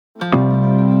Find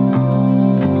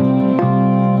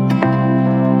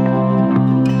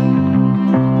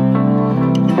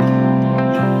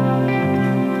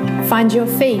Your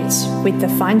Feet with the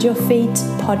Find Your Feet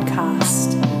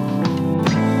podcast.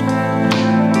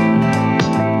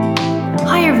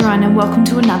 Hi everyone, and welcome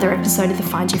to another episode of the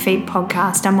Find Your Feet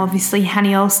podcast. I'm obviously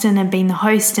Hanny Alston and being the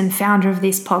host and founder of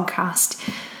this podcast.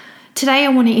 Today I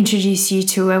want to introduce you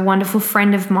to a wonderful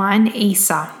friend of mine,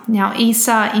 Isa. Now,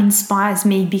 Isa inspires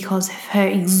me because of her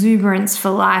exuberance for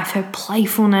life, her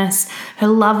playfulness, her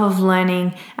love of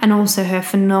learning, and also her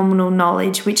phenomenal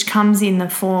knowledge, which comes in the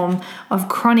form of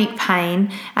chronic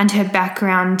pain and her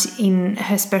background in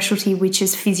her specialty, which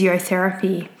is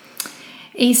physiotherapy.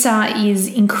 Isa is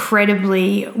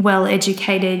incredibly well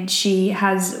educated. She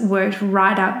has worked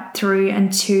right up through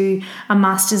and to a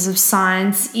Master's of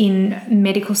Science in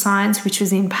Medical Science, which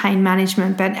was in pain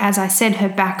management. But as I said, her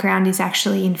background is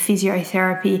actually in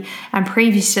physiotherapy, and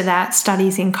previous to that,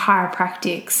 studies in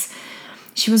chiropractics.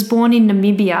 She was born in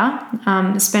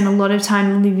Namibia, spent a lot of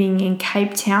time living in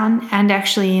Cape Town and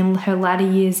actually in her latter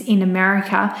years in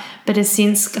America, but has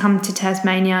since come to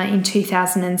Tasmania in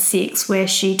 2006, where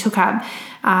she took up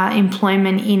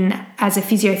employment as a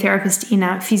physiotherapist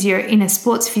in a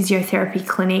sports physiotherapy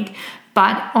clinic,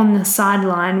 but on the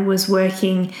sideline was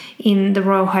working in the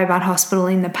Royal Hobart Hospital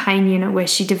in the pain unit, where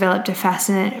she developed a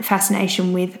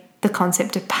fascination with the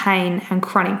concept of pain and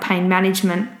chronic pain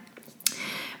management.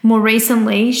 More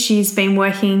recently, she's been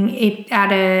working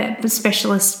at a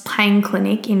specialist pain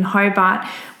clinic in Hobart,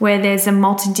 where there's a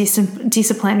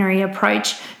multidisciplinary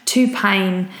approach to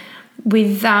pain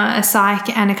with a psych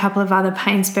and a couple of other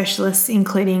pain specialists,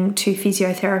 including 2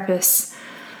 physiotherapists.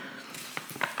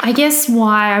 I guess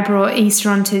why I brought Isa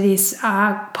onto this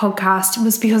podcast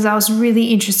was because I was really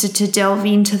interested to delve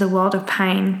into the world of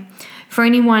pain. For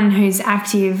anyone who's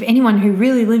active, anyone who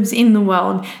really lives in the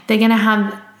world, they're going to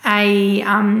have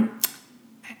an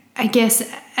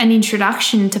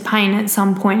introduction to pain at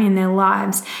some point in their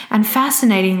lives. And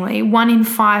fascinatingly, 1 in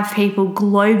 5 people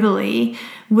globally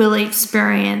will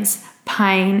experience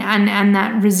pain and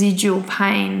that residual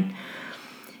pain.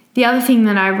 The other thing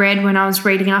that I read when I was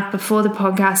reading up before the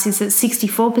podcast is that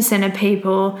 64% of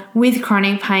people with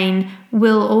chronic pain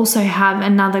will also have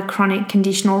another chronic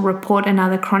condition or report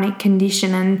another chronic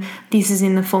condition, and this is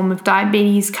in the form of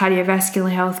diabetes,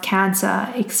 cardiovascular health, cancer,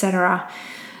 etc.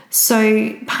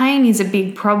 So pain is a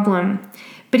big problem.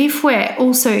 But if we're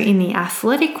also in the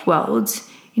athletic world,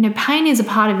 pain is a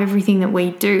part of everything that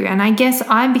we do. And I guess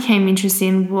I became interested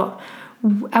in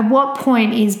at what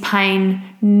point is pain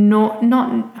not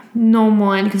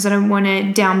normal, and because I don't want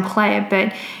to downplay it,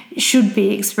 but should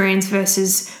be experienced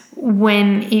versus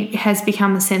when it has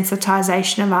become a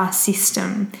sensitization of our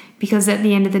system. Because at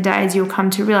the end of the day, as you'll come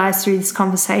to realize through this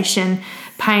conversation,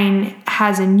 pain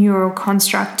has a neural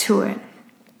construct to it.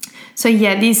 So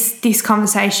yeah, this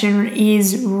conversation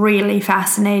is really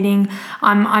fascinating.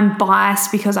 I'm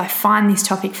biased because I find this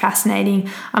topic fascinating.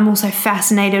 I'm also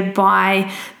fascinated by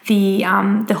the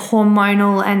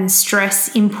hormonal and stress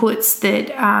inputs that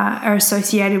are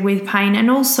associated with pain, and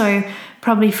also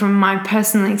probably from my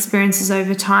personal experiences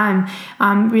over time,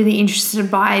 I'm really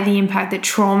interested by the impact that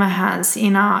trauma has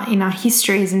in our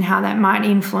histories and how that might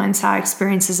influence our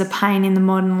experiences of pain in the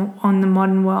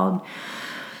modern world.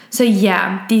 So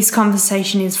yeah, this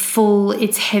conversation is full,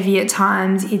 it's heavy at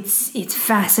times, it's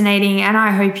fascinating, and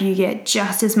I hope you get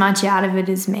just as much out of it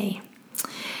as me.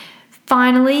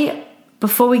 Finally,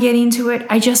 before we get into it,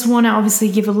 I just want to obviously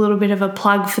give a little bit of a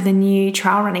plug for the new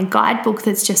trail running guidebook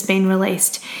that's just been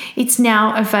released. It's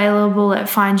now available at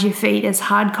Find Your Feet as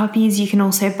hard copies. You can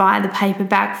also buy the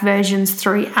paperback versions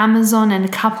through Amazon and a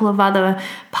couple of other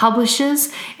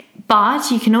publishers. But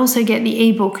you can also get the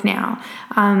ebook now.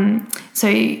 So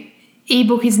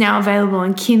ebook is now available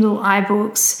on Kindle,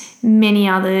 iBooks, many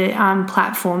other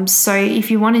platforms. So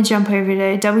if you want to jump over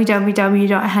to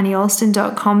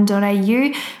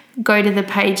www.hannyalston.com.au, go to the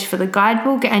page for the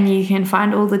guidebook and you can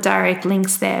find all the direct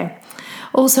links there.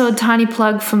 Also, a tiny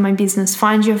plug for my business,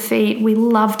 Find Your Feet. We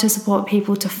love to support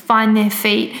people to find their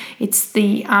feet. It's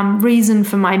the reason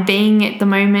for my being at the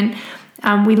moment.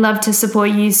 We love to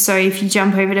support you, so if you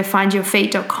jump over to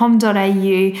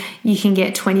findyourfeet.com.au, you can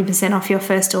get 20% off your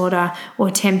first order or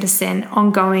 10%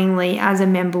 ongoingly as a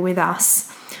member with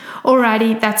us.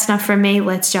 Alrighty, that's enough from me.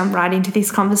 Let's jump right into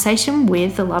this conversation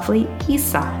with the lovely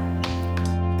Isa.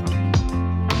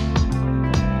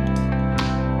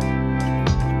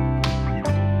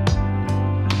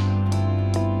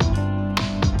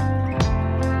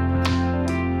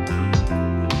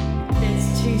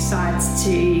 Sides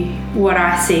to what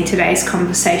I see today's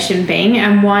conversation being,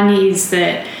 and one is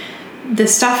that the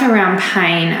stuff around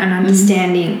pain and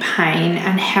understanding pain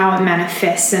and how it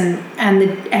manifests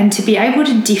and to be able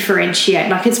to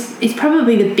differentiate, like it's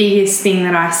probably the biggest thing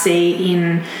that I see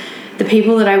in the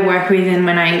people that I work with, and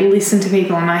when I listen to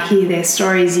people and I hear their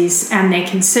stories and their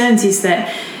concerns, is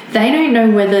that they don't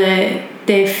know whether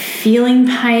they're feeling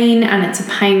pain and it's a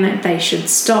pain that they should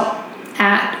stop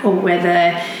at, or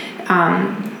whether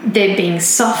they're being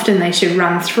soft and they should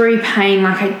run through pain.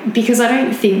 Because I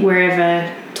don't think we're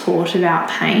ever taught about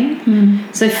pain.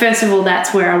 So first of all,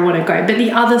 that's where I want to go. But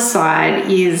the other side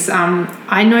is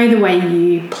I know the way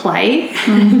you play.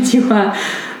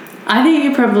 I think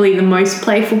you're probably the most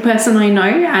playful person I know,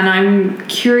 and I'm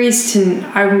curious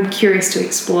to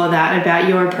explore that about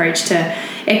your approach to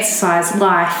exercise,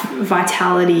 life,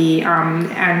 vitality,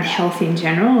 and health in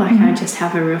general. I just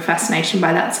have a real fascination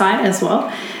by that side as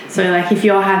well. So if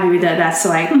you're happy with it, that's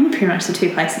pretty much the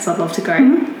two places I'd love to go.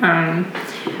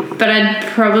 But I'd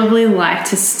probably like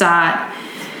to start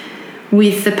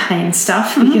with the pain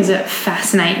stuff because it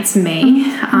fascinates me.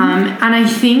 And I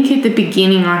think at the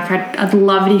beginning, I'd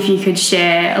love it if you could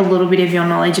share a little bit of your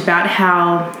knowledge about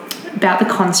the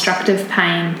construct of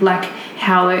pain, like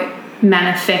how it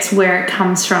manifests, where it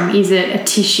comes from. Is it a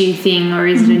tissue thing or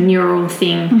is it a neural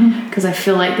thing? Because I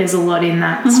feel like there's a lot in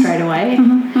that straight away.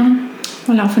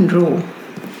 Well, I often draw.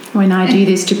 When I do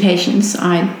this to patients,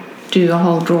 I do a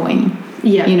whole drawing.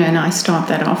 Yeah. And I start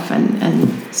that off, and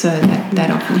so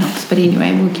that often helps. But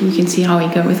anyway, we can see how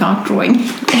we go without drawing.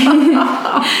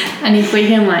 And if we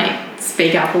can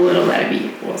speak up a little, that'd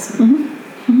be awesome.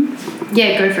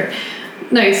 Yeah, go for it.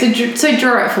 No, so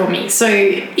draw it for me. So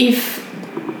if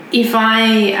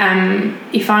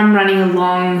I'm running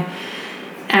along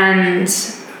and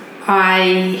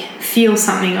I feel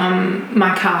something on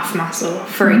my calf muscle,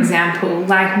 for example,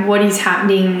 what is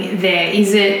happening there?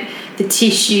 Is it the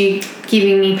tissue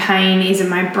giving me pain? Is it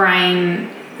my brain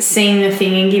seeing the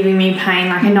thing and giving me pain?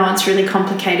 I know it's really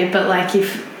complicated, but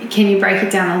can you break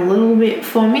it down a little bit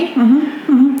for me?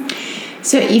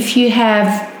 So if you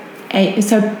have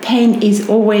pain is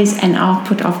always an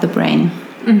output of the brain.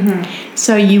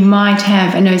 So you might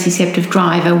have a nociceptive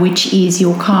driver, which is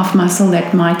your calf muscle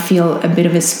that might feel a bit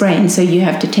of a sprain. So you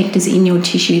have detectors in your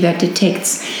tissue that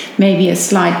detects maybe a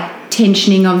slight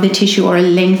tensioning of the tissue or a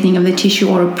lengthening of the tissue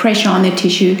or a pressure on the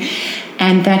tissue,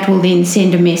 and that will then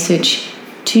send a message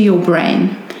to your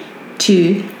brain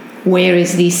to where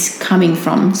is this coming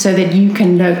from, so that you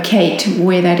can locate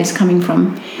where that is coming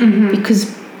from.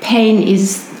 Because pain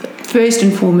is first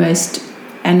and foremost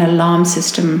an alarm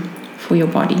system for your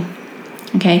body.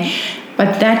 Okay,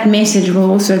 but that message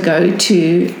will also go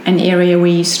to an area where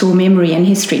you store memory and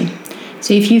history.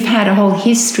 So if you've had a whole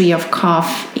history of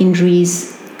calf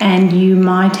injuries and you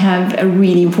might have a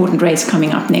really important race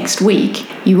coming up next week,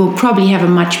 you will probably have a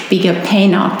much bigger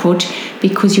pain output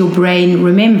because your brain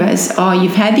remembers,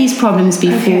 you've had these problems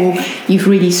before, you've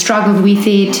really struggled with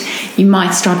it, you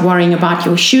might start worrying about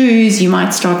your shoes, you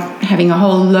might start having a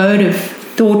whole load of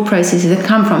thought processes that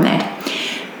come from that.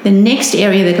 The next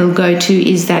area that it'll go to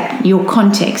is that your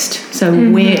context. So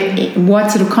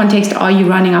what sort of context are you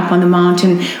running up on the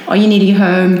mountain? Are you nearly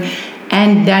home?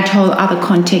 And that whole other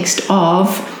context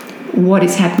of what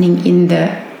is happening in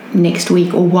the next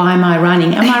week, or why am I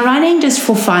running? Am I running just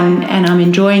for fun and I'm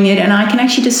enjoying it and I can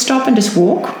actually just stop and just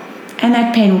walk and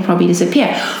that pain will probably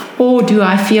disappear? Or do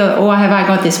I feel, have I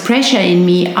got this pressure in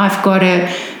me? I've got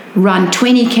to run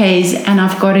 20 Ks and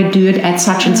I've got to do it at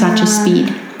such and such a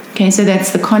speed. Okay, so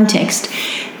that's the context.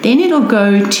 Then it'll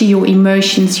go to your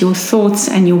emotions, your thoughts,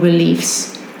 and your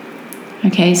beliefs.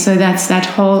 Okay, so that's that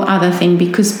whole other thing,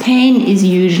 because pain is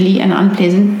usually an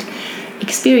unpleasant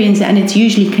experience and it's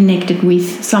usually connected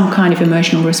with some kind of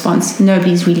emotional response.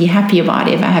 Nobody's really happy about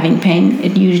ever having pain.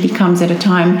 It usually comes at a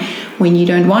time when you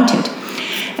don't want it.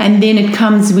 And then it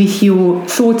comes with your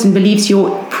thoughts and beliefs,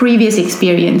 your previous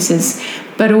experiences,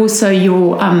 but also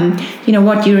your,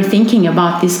 what you're thinking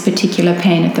about this particular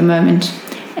pain at the moment.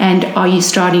 And are you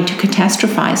starting to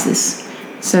catastrophize this?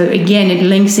 So again, it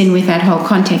links in with that whole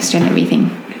context and everything.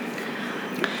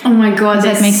 Oh my God. Does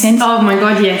that make sense? Oh my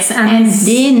God, yes. And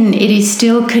then it is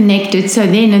still connected. So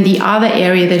then the other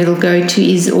area that it'll go to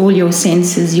is all your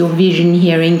senses, your vision,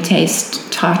 hearing,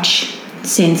 taste, touch,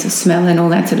 sense of smell and all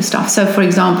that sort of stuff. So for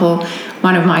example,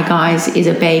 one of my guys is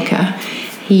a baker.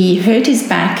 He hurt his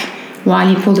back while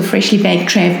he pulled a freshly baked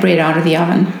tray of bread out of the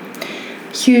oven.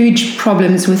 Huge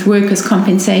problems with workers'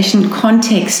 compensation.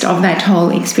 Context of that whole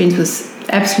experience was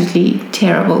absolutely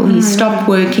terrible. He stopped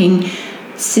working,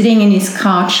 sitting in his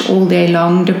couch all day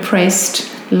long, depressed,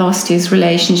 lost his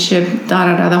relationship,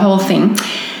 the whole thing.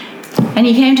 And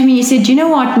he came to me and he said, you know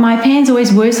what, my pain's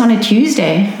always worse on a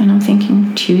Tuesday. And I'm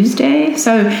thinking, Tuesday?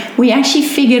 So we actually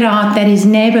figured out that his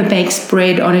neighbor bakes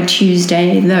bread on a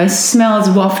Tuesday. The smells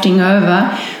wafting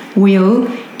over will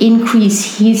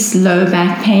increase his low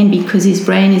back pain because his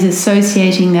brain is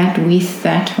associating that with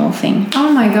that whole thing.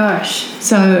 Oh my gosh.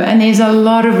 So, and there's a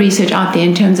lot of research out there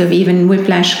in terms of even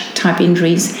whiplash type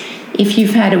injuries. If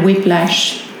you've had a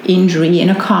whiplash injury in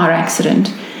a car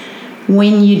accident,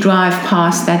 when you drive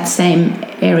past that same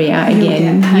area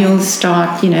again, you'll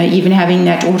start, even having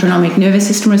that autonomic nervous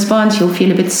system response. You'll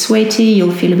feel a bit sweaty,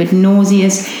 you'll feel a bit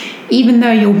nauseous, even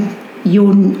though your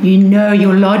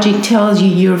logic tells you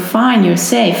you're fine, you're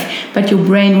safe, but your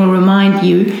brain will remind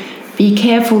you, be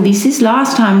careful, this is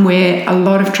last time where a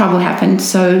lot of trouble happened.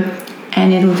 So,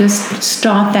 and it'll just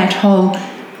start that whole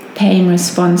pain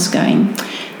response going.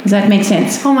 Does that make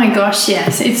sense? Oh my gosh,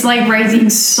 yes. It's like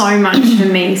raising so much for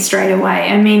me straight away.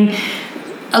 I mean,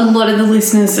 a lot of the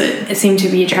listeners that seem to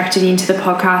be attracted into the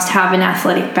podcast have an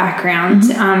athletic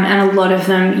background, and a lot of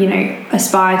them,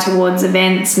 aspire towards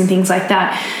events and things like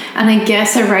that. And I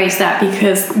guess I raise that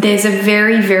because there's a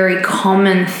very, very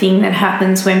common thing that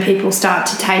happens when people start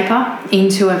to taper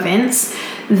into events,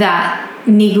 that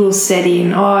niggles set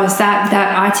in. Oh, is that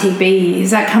ITB?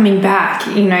 Is that coming back?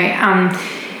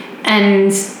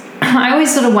 And I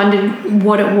always sort of wondered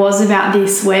what it was about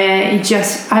this, where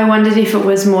I wondered if it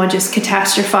was more just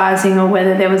catastrophizing or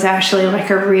whether there was actually like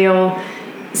a real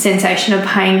sensation of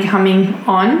pain coming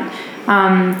on.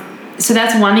 So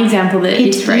that's one example that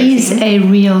it's raising. It is a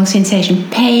real sensation.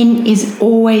 Pain is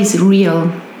always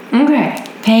real. Okay.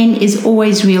 Pain is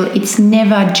always real. It's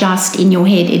never just in your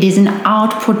head. It is an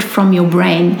output from your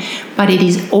brain, but it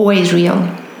is always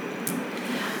real.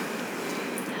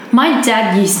 My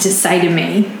dad used to say to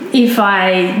me, if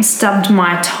I stubbed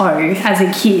my toe as a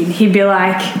kid, he'd be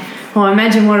like, "Oh,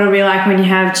 imagine what it'll be like when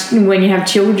you have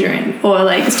children," or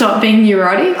like, "Stop being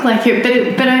neurotic."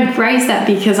 But I raise that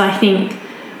because I think,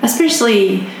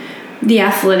 especially the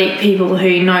athletic people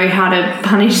who know how to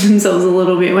punish themselves a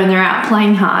little bit when they're out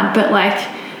playing hard, but like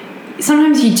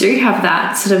sometimes you do have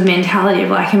that sort of mentality of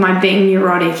like, "Am I being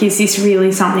neurotic? Is this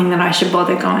really something that I should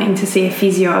bother going to see a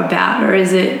physio about, or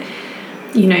is it?"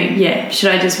 should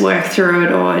I just work through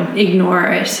it or ignore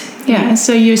it? Yeah,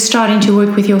 so you're starting to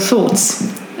work with your thoughts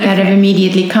that have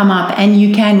immediately come up, and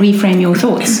you can reframe your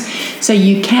thoughts. So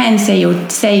you can say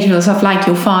to yourself, like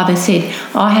your father said,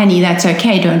 "Oh, honey, that's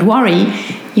okay, don't worry,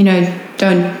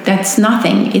 that's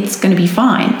nothing, it's going to be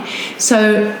fine."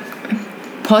 So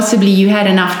possibly you had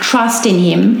enough trust in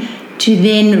him to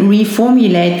then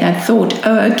reformulate that thought.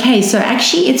 Oh, okay, so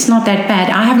actually it's not that bad.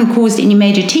 I haven't caused any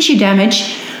major tissue damage.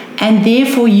 And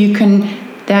therefore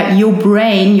that your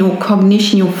brain, your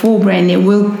cognition, your forebrain there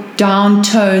will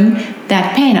downtone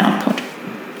that pain output.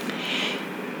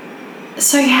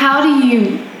 So how do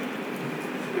you,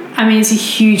 it's a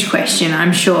huge question,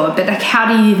 I'm sure, but like how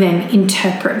do you then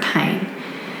interpret pain?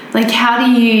 Like how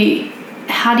do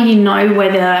you know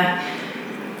whether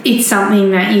it's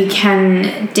something that you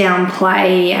can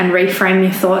downplay and reframe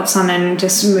your thoughts on and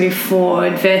just move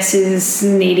forward versus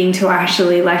needing to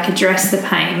actually like address the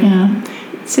pain? Yeah,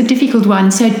 it's a difficult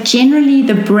one. So generally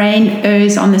the brain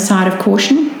errs on the side of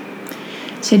caution.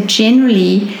 So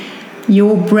generally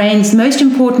your brain's most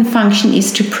important function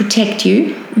is to protect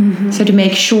you, so to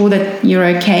make sure that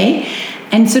you're okay,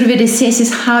 and sort of it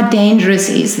assesses how dangerous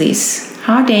is this?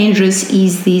 How dangerous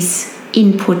is this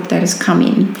input that has come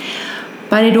in?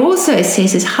 But it also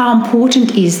assesses how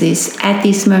important is this at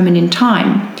this moment in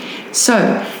time.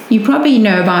 So you probably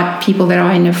know about people that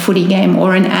are in a footy game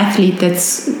or an athlete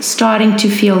that's starting to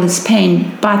feel this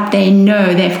pain, but they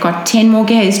know they've got 10 more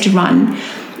Ks to run,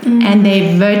 and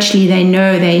they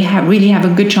know they really have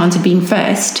a good chance of being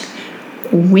first,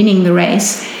 winning the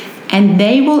race, and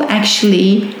they will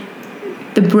actually,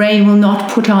 the brain will not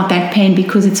put out that pain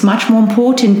because it's much more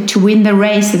important to win the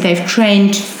race that they've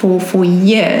trained for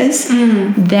years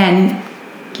than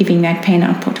giving that pain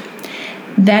output.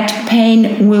 That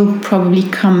pain will probably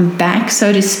come back,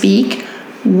 so to speak,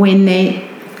 when they're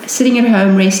sitting at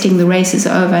home resting, the race is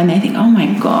over, and they think, "Oh my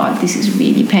God, this is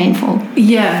really painful."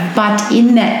 Yeah. But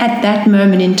at that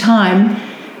moment in time,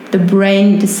 the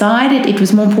brain decided it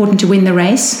was more important to win the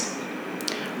race.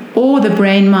 Or the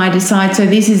brain might decide, so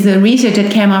this is the research that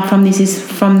came up from the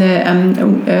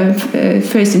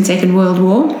First and Second World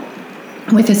War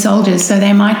with the soldiers. So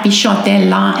they might be shot there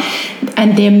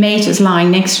and their mate is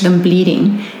lying next to them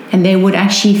bleeding, and they would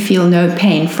actually feel no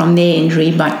pain from their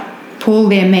injury, but pull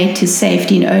their mate to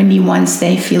safety, and only once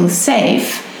they feel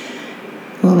safe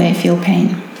will they feel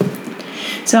pain.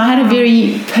 So I had a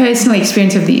very personal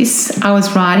experience of this. I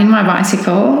was riding my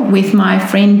bicycle with my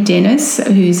friend Dennis,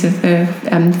 who's the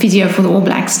physio for the All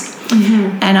Blacks.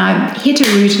 And I hit a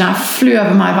root and I flew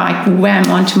over my bike, wham,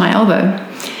 onto my elbow.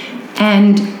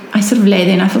 And I sort of lay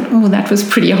there and I thought, oh, that was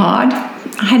pretty hard.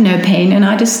 I had no pain and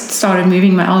I just started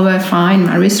moving my elbow fine.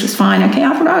 My wrist was fine. Okay,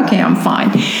 I thought, okay, I'm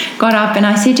fine. Got up and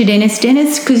I said to Dennis,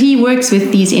 because he works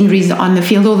with these injuries on the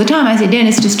field all the time. I said,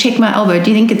 Dennis, just check my elbow. Do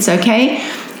you think it's okay?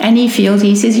 And he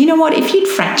says, you know what? If you'd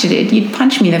fractured it, you'd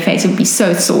punch me in the face. It would be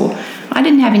so sore. I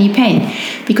didn't have any pain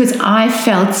because I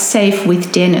felt safe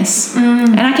with Dennis.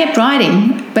 And I kept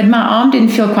riding, but my arm didn't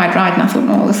feel quite right. And I thought,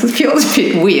 oh, this feels a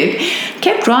bit weird.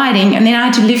 Kept riding, and then I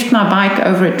had to lift my bike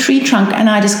over a tree trunk, and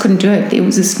I just couldn't do it. There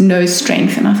was just no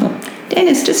strength. And I thought,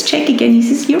 Dennis, just check again. He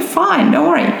says, you're fine, don't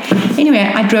worry. Anyway,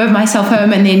 I drove myself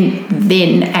home, and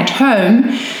then at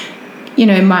home,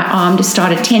 my arm just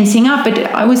started tensing up, but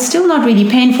I was still not really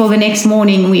painful. The next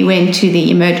morning we went to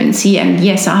the emergency, and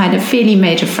yes, I had a fairly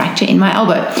major fracture in my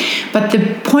elbow. But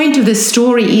the point of the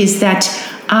story is that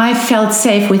I felt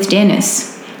safe with Dennis.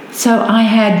 So I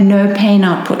had no pain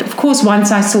output. Of course, once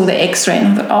I saw the x-ray and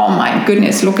I thought, oh my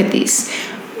goodness, look at this.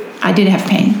 I did have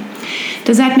pain.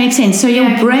 Does that make sense? So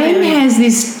your brain has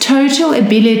this total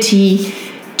ability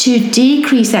to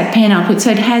decrease that pain output. So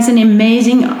it has an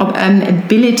amazing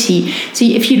ability. So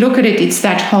if you look at it, it's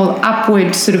that whole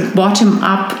upward sort of bottom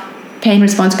up pain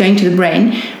response going to the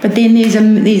brain. But then there's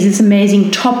this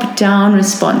amazing top down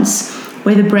response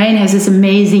where the brain has this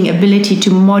amazing ability to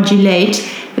modulate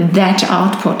that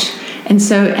output. And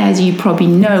so, as you probably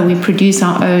know, we produce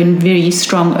our own very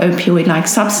strong opioid-like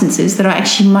substances that are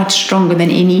actually much stronger than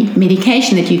any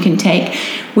medication that you can take,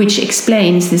 which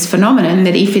explains this phenomenon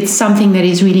that if it's something that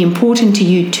is really important to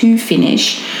you to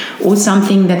finish, or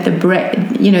something that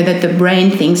the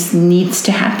brain thinks needs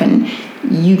to happen,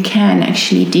 you can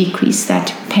actually decrease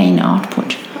that pain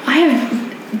output. I have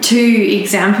two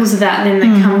examples of that then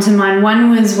that come to mind.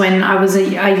 One was when I was a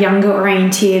younger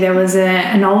orienteer. There was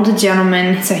an older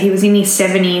gentleman, so he was in his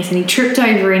 70s, and he tripped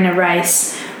over in a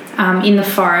race in the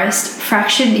forest,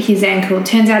 fractured his ankle.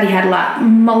 Turns out he had like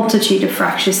multitude of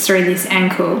fractures through this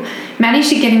ankle. Managed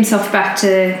to get himself back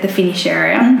to the finish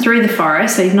area through the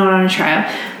forest, so he's not on a trail.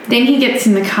 Then he gets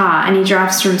in the car and he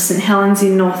drives from St Helens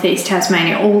in northeast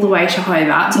Tasmania all the way to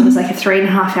Hobart. So it was like a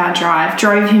 3.5 hour drive.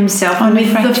 Drove himself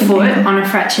with the foot on a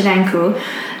fractured ankle,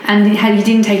 and he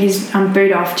didn't take his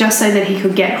boot off just so that he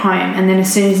could get home. And then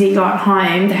as soon as he got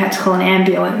home, they had to call an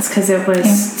ambulance because it was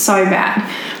so bad.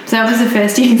 So that was the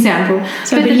first example.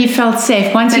 But he felt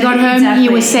safe. Once he got home, he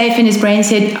was safe, and his brain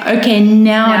said, okay,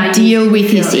 now deal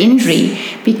with his injury,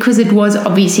 because it was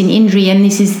obviously an injury, and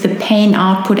this is the pain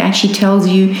output actually tells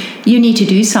you need to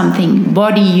do something.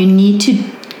 Body, you need to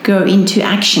go into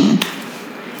action.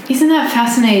 Isn't that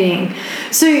fascinating?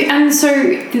 So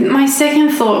my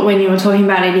second thought when you were talking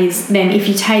about it is then if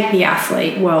you take the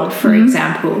athlete world, for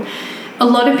example, a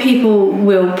lot of people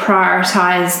will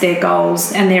prioritize their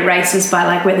goals and their races by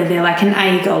like whether they're like an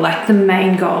A goal, like the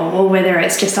main goal, or whether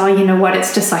it's just,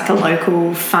 it's just like a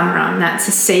local fun run, that's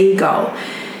a C goal.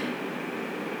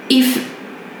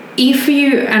 If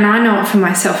you, and I know it for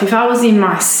myself, if I was in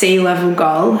my C level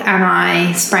goal and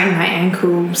I sprained my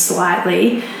ankle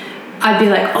slightly, I'd be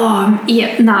like,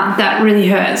 that really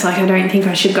hurts. Like, I don't think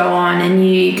I should go on. And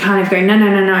you kind of go, no,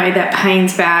 that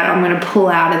pain's bad. I'm going to pull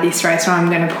out of this race, or I'm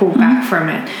going to pull back from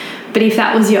it. But if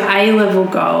that was your A-level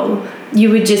goal,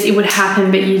 it would happen,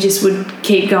 but you just would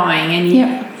keep going.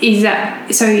 And is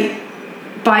that, so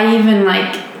by even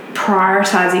like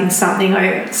prioritizing something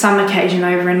or some occasion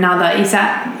over another, is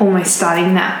that almost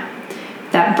starting that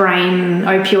brain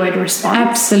opioid response?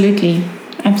 Absolutely.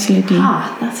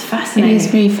 That's fascinating. It is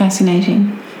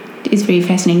very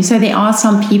fascinating. So there are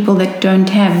some people that don't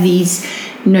have these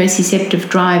nociceptive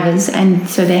drivers, and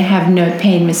so they have no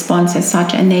pain response as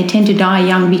such, and they tend to die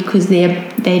young because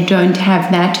they don't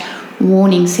have that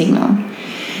warning signal.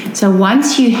 So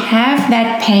once you have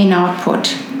that pain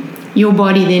output, your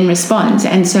body then responds,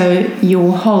 and so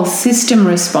your whole system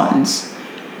responds.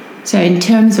 So in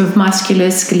terms of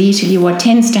musculoskeletally, what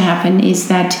tends to happen is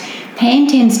that pain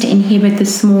tends to inhibit the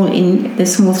small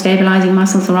stabilizing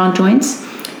muscles around joints,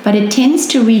 but it tends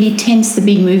to really tense the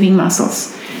big moving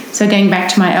muscles. So going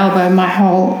back to my elbow, my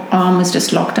whole arm was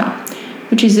just locked up,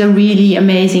 which is a really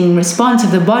amazing response of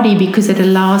the body because it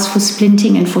allows for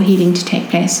splinting and for healing to take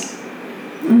place.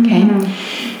 Okay.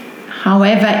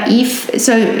 However,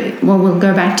 we'll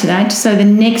go back to that. So the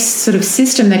next sort of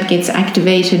system that gets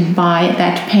activated by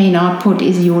that pain output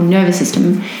is your nervous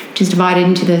system, which is divided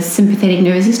into the sympathetic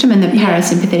nervous system and the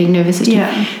parasympathetic nervous system.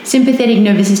 Sympathetic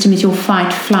nervous system is your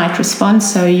fight-flight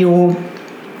response. So your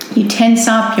you tense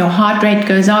up, your heart rate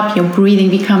goes up, your breathing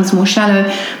becomes more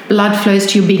shallow, blood flows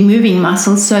to your big moving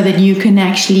muscles so that you can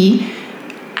actually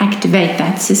activate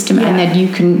that system and that you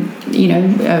can,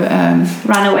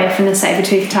 run away from the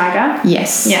saber-toothed tiger.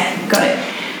 Yes. Yeah, got it.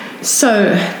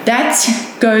 So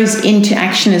that goes into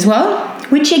action as well,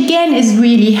 which again is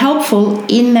really helpful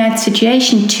in that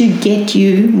situation to get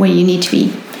you where you need to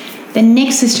be. The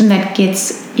next system that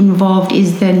gets involved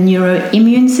is the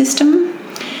neuroimmune system.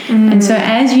 And so,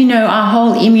 as you know, our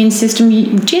whole immune system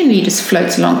generally just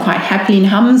floats along quite happily and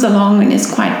hums along and is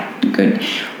quite good.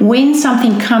 When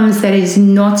something comes that is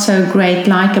not so great,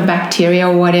 like a bacteria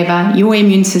or whatever, your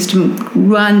immune system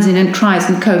runs in and tries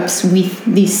and copes with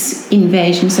this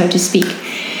invasion, so to speak.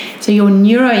 So your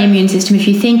neuroimmune system, if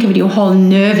you think of it, your whole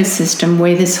nervous system,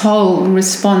 where this whole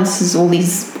responses, all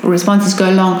these responses go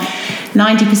along,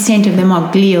 90% of them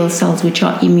are glial cells, which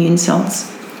are immune cells.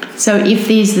 So if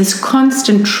there's this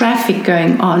constant traffic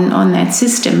going on that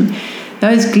system,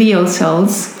 those glial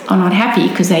cells are not happy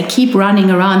because they keep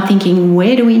running around thinking,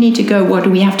 where do we need to go? What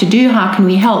do we have to do? How can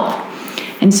we help?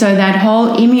 And so that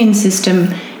whole immune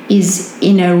system is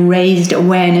in a raised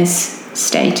awareness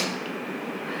state.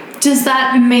 Does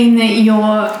that mean that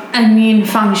your immune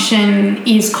function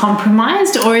is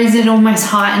compromised, or is it almost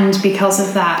heightened because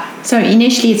of that? So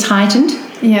initially it's heightened.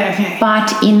 Yeah, okay.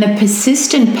 But in the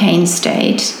persistent pain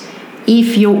state,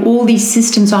 if all these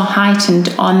systems are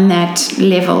heightened on that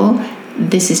level,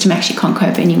 the system actually can't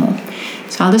cope anymore.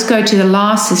 So I'll just go to the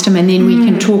last system and then we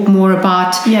can talk more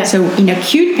about, so in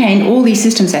acute pain, all these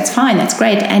systems, that's fine, that's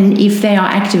great. And if they are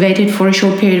activated for a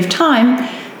short period of time,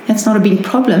 that's not a big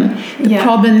problem. The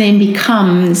problem then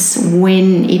becomes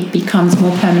when it becomes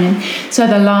more permanent. So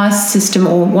the last system,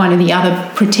 or one of the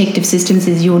other protective systems,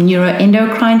 is your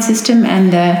neuroendocrine system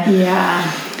and the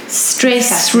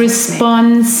stress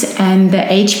response and the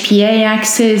HPA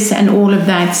axis and all of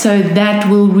that. So that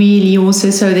will really also,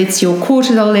 so that's your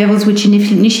cortisol levels, which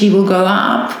initially will go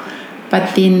up,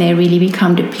 but then they really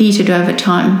become depleted over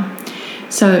time.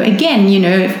 So again,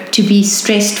 to be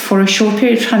stressed for a short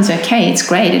period of time is okay, it's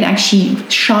great. It actually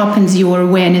sharpens your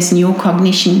awareness and your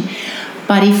cognition.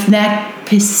 But if that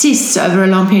persists over a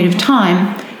long period of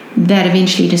time, that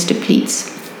eventually just depletes.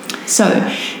 So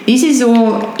this is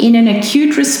all in an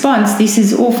acute response. This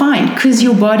is all fine because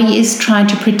your body is trying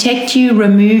to protect you,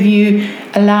 remove you,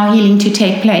 allow healing to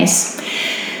take place.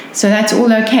 So that's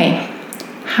all okay.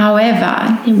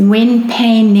 However, when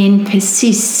pain then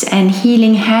persists and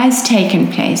healing has taken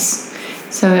place,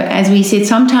 so as we said,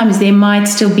 sometimes there might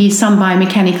still be some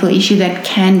biomechanical issue that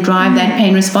can drive that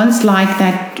pain response, like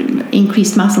that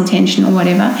increased muscle tension or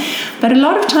whatever. But a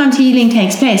lot of times healing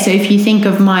takes place. So if you think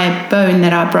of my bone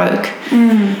that I broke,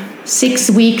 6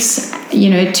 weeks,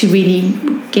 to really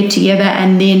get together,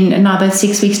 and then another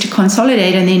 6 weeks to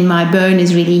consolidate, and then my bone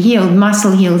is really healed.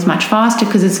 Muscle heals much faster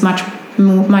because it's much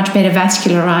better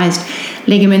vascularized.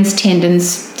 Ligaments,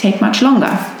 tendons take much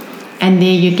longer. And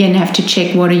there you again have to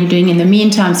check what are you doing in the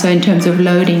meantime, so in terms of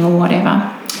loading or whatever.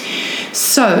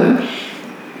 So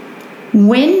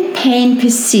when pain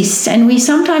persists, and we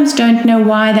sometimes don't know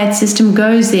why that system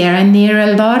goes there, and there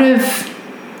are a lot of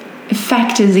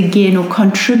factors again or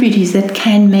contributors that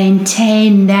can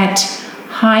maintain that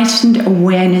heightened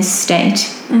awareness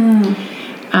state. And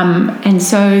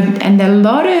a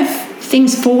lot of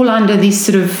things fall under this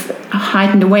sort of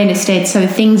heightened awareness state. So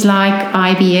things like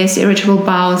IBS, irritable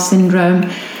bowel syndrome,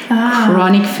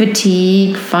 chronic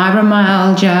fatigue,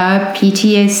 fibromyalgia,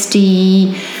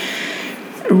 PTSD,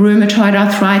 rheumatoid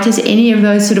arthritis, any of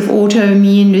those sort of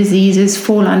autoimmune diseases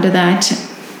fall under that.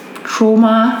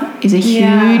 Trauma is a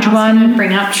huge one. I was going to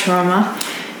bring up trauma.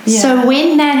 So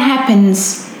when that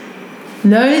happens,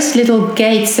 those little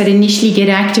gates that initially get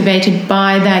activated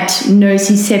by that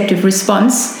nociceptive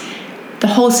response, the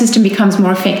whole system becomes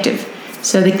more effective.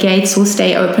 So the gates will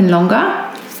stay open longer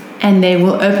and they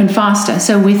will open faster.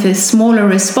 So with a smaller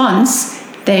response,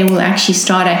 they will actually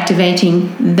start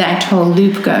activating that whole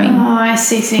loop going. Oh, I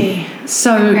see.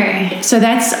 So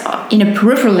that's in a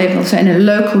peripheral level, so in a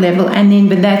local level,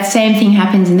 but that same thing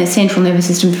happens in the central nervous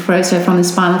system, so from the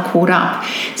spinal cord up.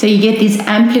 So you get this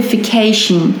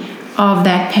amplification of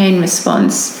that pain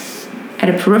response at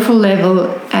a peripheral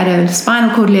level, at a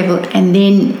spinal cord level, and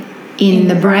then in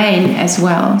the brain as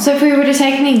well. So if we were to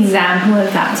take an example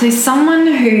of that, so someone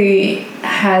who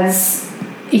has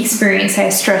experienced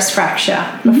a stress fracture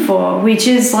before, which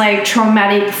is like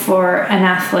traumatic for an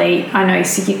athlete. I know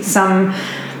some,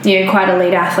 quite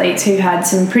elite athletes who had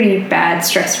some pretty bad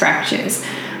stress fractures,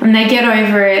 and they get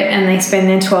over it and they spend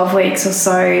their 12 weeks or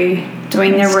so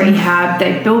doing their rehab,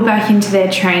 they build back into their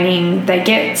training, they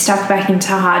get stuck back into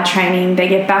hard training, they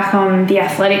get back on the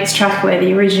athletics track where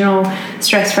the original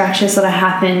stress fracture sort of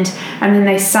happened, and then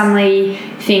they suddenly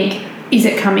think, is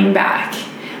it coming back?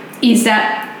 Is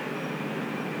that,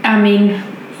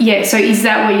 so is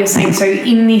that what you're saying? So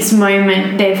in this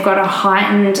moment, they've got a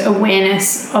heightened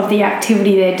awareness of the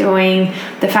activity they're doing,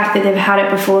 the fact that they've had it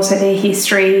before, so their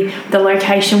history, the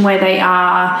location where they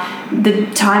are, the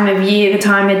time of year, the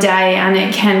time of day, and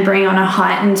it can bring on a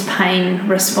heightened pain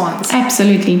response.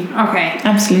 Absolutely. Okay.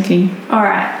 Absolutely. All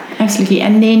right. Absolutely.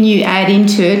 And then you add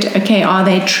into it, okay, are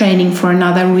they training for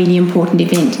another really important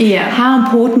event? Yeah. How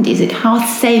important is it? How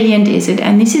salient is it?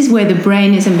 And this is where the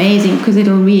brain is amazing, because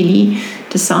it'll really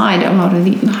decide a lot of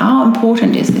how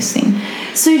important is this thing.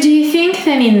 So do you think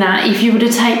then in that, if you were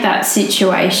to take that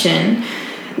situation,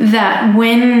 that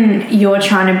when you're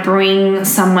trying to bring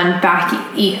someone back,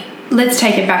 let's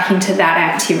take it back into that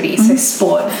activity, so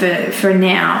sport for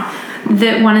now,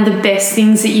 that one of the best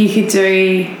things that you could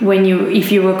do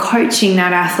if you were coaching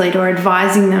that athlete or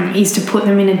advising them is to put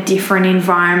them in a different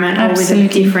environment or with a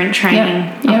different training.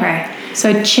 Yep. Okay.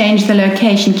 So change the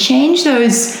location, change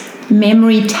those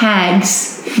memory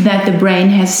tags that the brain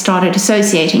has started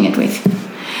associating it with.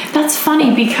 That's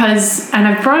funny because, and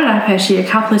I've brought it up actually a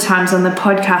couple of times on the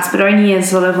podcast, but only as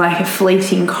sort of like a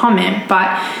fleeting comment,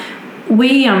 but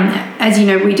we, as you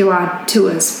know, we do our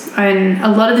tours, and a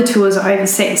lot of the tours are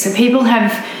overseas. So people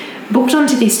have booked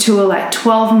onto this tour like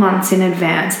 12 months in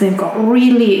advance. They've got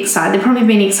really excited. They've probably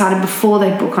been excited before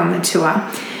they book on the tour.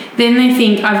 Then they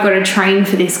think, I've got to train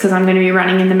for this because I'm going to be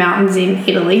running in the mountains in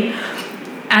Italy.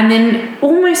 And then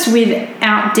almost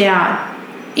without doubt,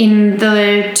 in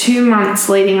the 2 months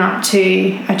leading up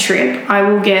to a trip, I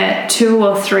will get 2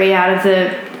 or 3 out of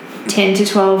the 10 to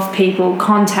 12 people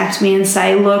contact me and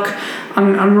say, look,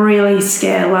 I'm really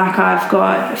scared, like I've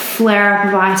got flare-up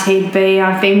of ITB,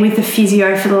 I've been with the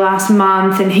physio for the last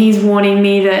month and he's warning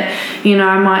me that,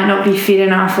 I might not be fit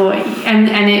enough,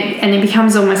 and it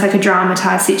becomes almost like a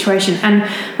dramatized situation. And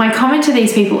my comment to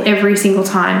these people every single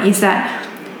time is that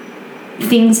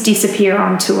things disappear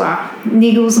on tour.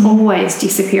 Niggles always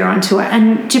disappear on tour.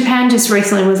 And Japan just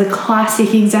recently was a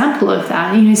classic example of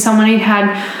that. Someone who'd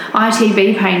had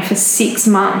ITB pain for 6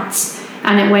 months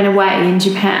and it went away in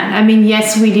Japan. I mean,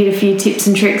 yes, we did a few tips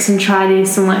and tricks and try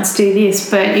this and let's do this,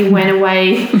 but it went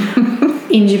away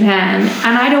in Japan.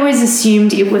 And I'd always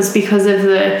assumed it was because of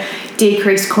the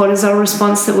decreased cortisol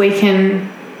response that we can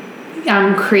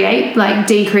create, like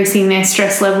decreasing their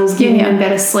stress levels, giving them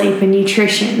better sleep and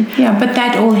nutrition. Yeah, but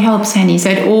that all helps, Hanny. So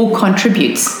it all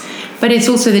contributes. But it's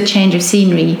also the change of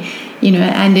scenery,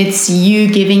 and it's you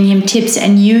giving him tips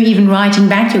and you even writing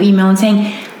back your email and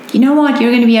saying, you know what,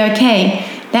 you're going to be okay.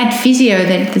 That physio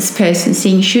that this person's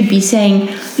seeing should be saying,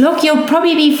 look, you'll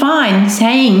probably be fine.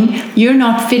 Saying you're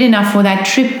not fit enough for that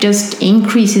trip just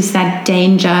increases that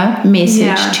danger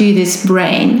message to this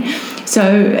brain.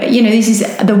 So, this is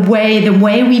the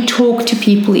way we talk to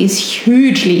people is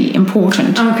hugely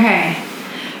important. Okay.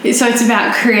 So it's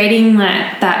about creating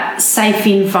that safe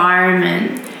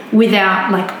environment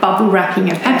without like bubble wrapping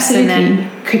a person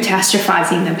and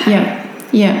catastrophizing the pain.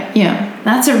 Yeah.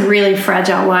 That's a really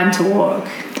fragile line to walk.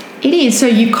 It is. So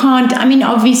you can't,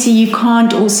 obviously you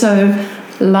can't also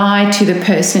lie to the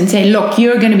person and say, look,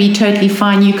 you're going to be totally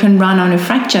fine. You can run on a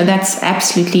fracture. That's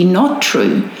absolutely not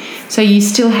true. So you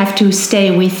still have to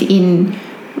stay within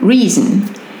reason,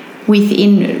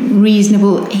 within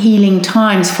reasonable healing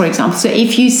times, for example. So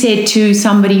if you said to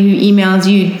somebody who emails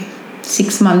you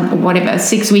 6 months or whatever,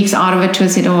 6 weeks out of it, to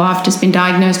say, I've just been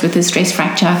diagnosed with a stress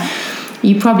fracture,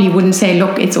 you probably wouldn't say,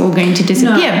 look, it's all going to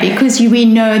disappear, because we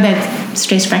know that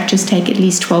stress fractures take at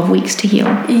least 12 weeks to heal.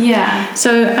 Yeah.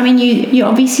 So, you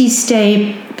obviously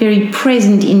stay very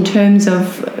present in terms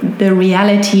of the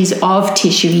realities of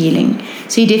tissue healing.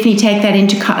 So you definitely take that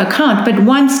into account. But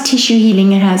once tissue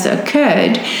healing has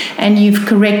occurred and you've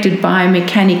corrected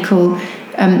biomechanical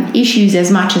issues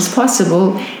as much as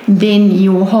possible, then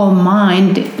your whole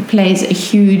mind plays a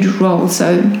huge role.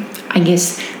 So I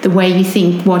guess the way you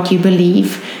think, what you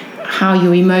believe, how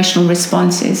your emotional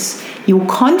response is, your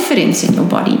confidence in your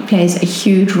body plays a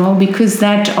huge role, because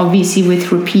that obviously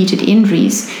with repeated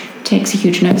injuries takes a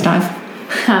huge nosedive.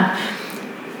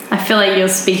 I feel like you're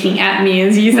speaking at me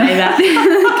as you say that.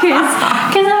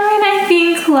 Because I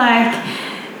think like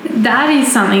that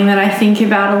is something that I think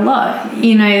about a lot,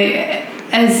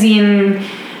 as in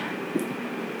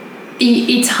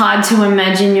it's hard to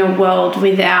imagine your world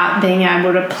without being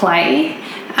able to play.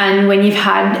 And when you've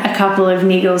had a couple of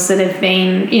niggles that have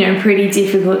been, pretty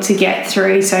difficult to get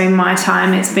through. So in my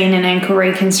time, it's been an ankle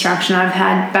reconstruction. I've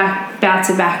had bouts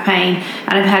of back pain,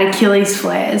 and I've had Achilles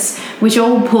flares, which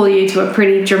all pull you to a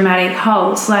pretty dramatic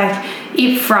halt. Like,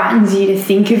 it frightens you to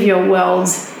think of your world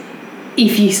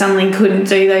if you suddenly couldn't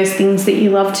do those things that you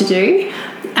love to do.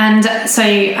 And so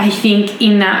I think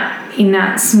in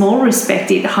that small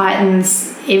respect, it heightens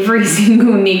every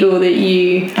single niggle that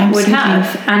you would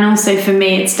have. And also for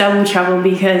me, it's double trouble,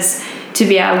 because to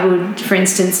be able, for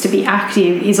instance, to be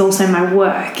active is also my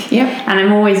work. Yep. And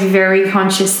I'm always very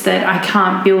conscious that I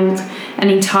can't build an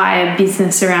entire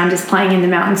business around just playing in the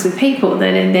mountains with people.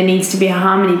 That there needs to be a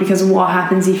harmony, because what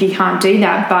happens if you can't do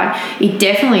that? But it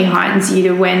definitely heightens you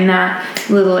to when that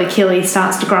little Achilles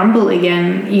starts to grumble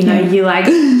again. You're like,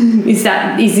 is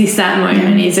this that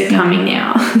moment? Is it coming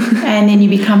now? And then you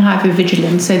become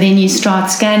hypervigilant. So then you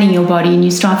start scanning your body and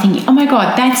you start thinking, oh my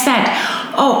God, that's that.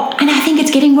 Oh, and I think it's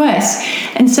getting worse.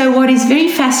 And so what is very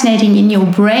fascinating in your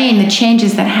brain, the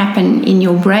changes that happen in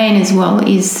your brain as well,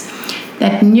 is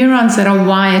that neurons that are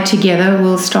wired together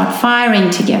will start firing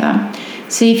together.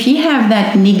 So if you have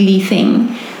that niggly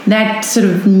thing, that sort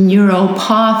of neural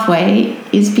pathway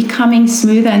is becoming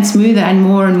smoother and smoother and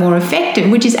more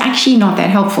effective, which is actually not that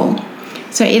helpful.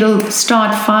 So it'll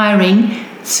start firing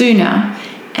sooner.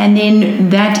 And then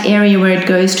that area where it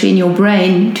goes to in your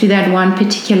brain, to that one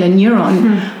particular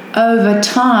neuron, over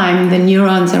time, the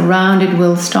neurons around it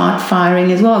will start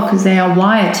firing as well, because they are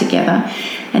wired together.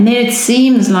 And then it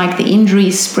seems like the injury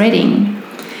is spreading.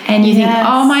 And you think,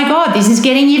 oh my God, this is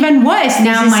getting even worse.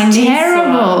 Now this is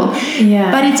terrible.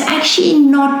 Yeah. But it's actually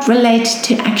not related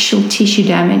to actual tissue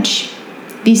damage.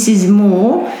 This is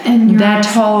more that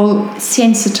whole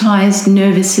sensitized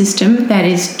nervous system that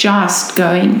is just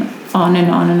going on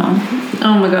and on and on.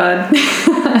 Oh my God.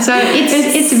 So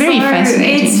it's very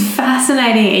fascinating. It's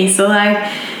fascinating,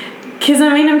 Isa. Because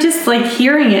I'm just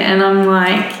hearing it, and I'm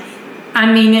like,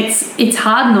 it's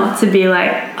hard not to be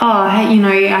like, oh,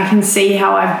 I can see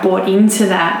how I've bought into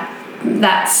that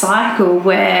cycle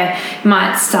where it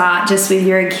might start just with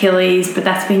your Achilles, but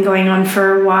that's been going on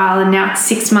for a while, and now it's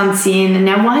 6 months in, and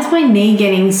now why is my knee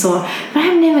getting sore?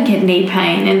 I never get knee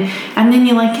pain, and then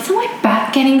you're like, is my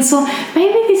back getting sore?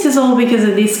 Maybe this is all because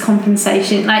of this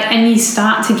compensation. And you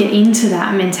start to get into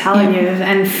that mentality of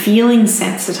and feeling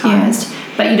sensitized.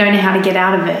 But you don't know how to get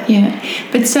out of it. Yeah.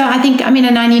 But so I think,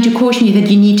 and I need to caution you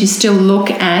that you need to still look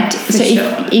at,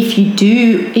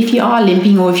 if you are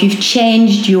limping, or if you've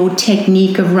changed your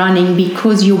technique of running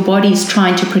because your body's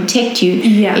trying to protect you,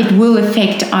 it will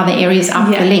affect other areas up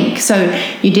the link. So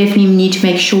you definitely need to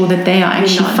make sure that they are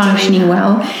actually functioning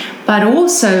well. But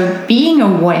also being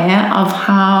aware of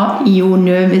how your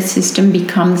nervous system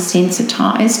becomes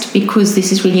sensitized, because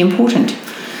this is really important.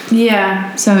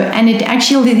 Yeah. So, and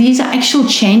these are actual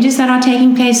changes that are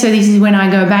taking place. So this is when I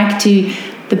go back to,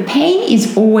 the pain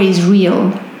is always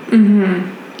real.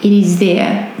 Mm-hmm. It is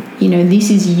there. This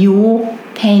is your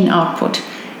pain output.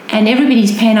 And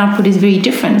everybody's pain output is very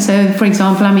different. So, for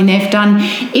example, they've done,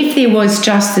 if there was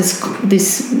just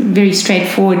this very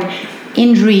straightforward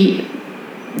injury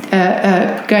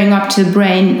going up to the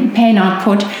brain pain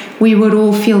output, we would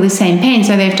all feel the same pain.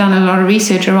 So they've done a lot of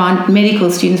research around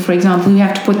medical students, for example, who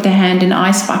have to put their hand in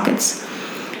ice buckets.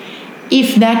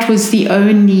 If that was the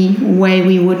only way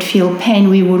we would feel pain,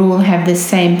 we would all have the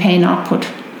same pain output.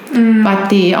 But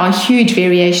there are huge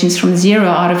variations from 0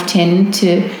 out of 10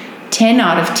 to 10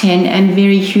 out of 10, and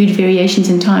very huge variations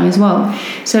in time as well.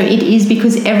 So it is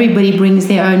because everybody brings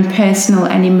their own personal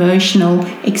and emotional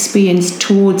experience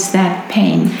towards that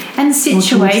pain. And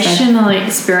situational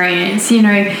experience,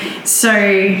 so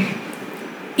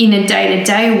in a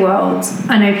day-to-day world,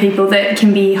 I know people that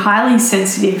can be highly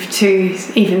sensitive to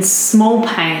even small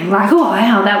pain, like, oh,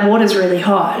 wow, that water's really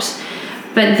hot.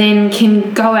 But then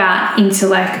can go out into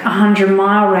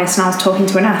 100-mile race. And I was talking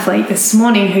to an athlete this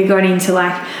morning who got into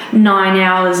 9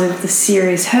 hours of the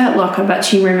serious hurt locker, but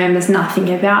she remembers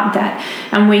nothing about that.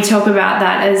 And we talk about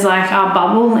that as our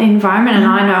bubble environment. And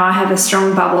I know I have a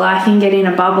strong bubble. I can get in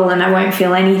a bubble and I won't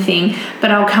feel anything,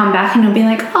 but I'll come back and I'll be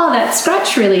like, oh, that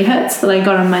scratch really hurts that I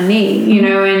got on my knee,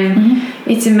 and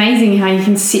it's amazing how you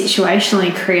can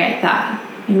situationally create that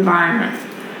environment.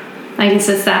 I guess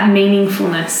it's that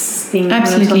meaningfulness thing.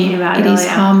 Absolutely. We were talking about it earlier. Is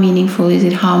how meaningful is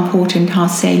it? How important, how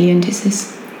salient is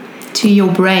this to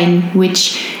your brain?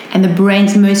 And the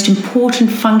brain's most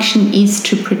important function is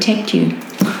to protect you.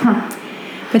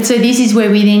 But so this is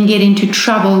where we then get into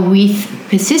trouble with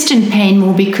persistent pain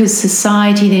more, because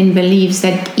society then believes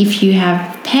that if you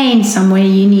have pain somewhere,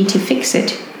 you need to fix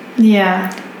it. Yeah.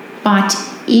 But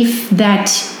if that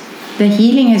the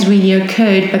healing has really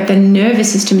occurred, but the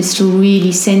nervous system is still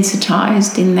really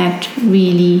sensitized in that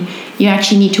really you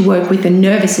actually need to work with the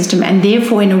nervous system and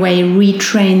therefore in a way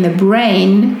retrain the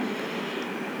brain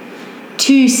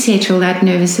to settle that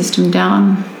nervous system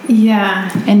down. Yeah.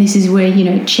 And this is where,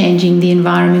 changing the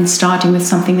environment, starting with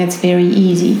something that's very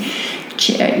easy,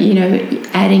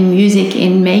 adding music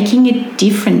in, making it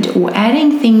different, or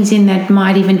adding things in that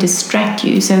might even distract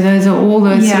you. So those are all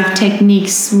those sort of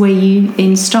techniques where you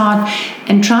then start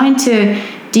and trying to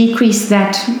decrease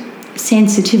that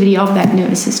sensitivity of that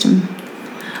nervous system.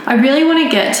 I really want to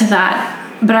get to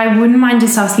that, but I wouldn't mind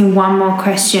just asking one more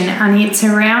question, and it's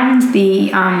around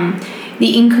the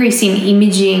increase in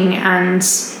imaging and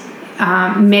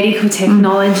medical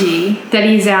technology that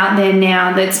is out there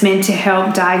now that's meant to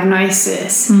help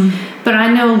diagnosis. But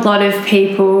I know a lot of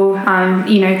people,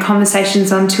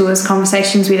 conversations on tours,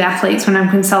 conversations with athletes when I'm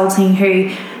consulting who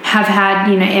have had,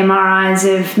 MRIs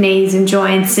of knees and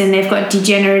joints, and they've got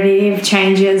degenerative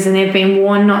changes and they've been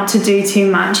warned not to do too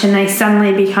much, and they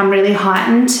suddenly become really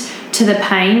heightened to the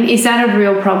pain. Is that a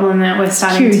real problem that we're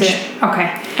starting to... Okay.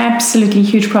 Absolutely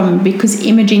huge problem, because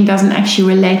imaging doesn't actually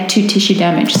relate to tissue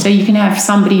damage. So you can have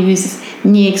somebody whose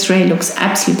knee x-ray looks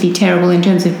absolutely terrible in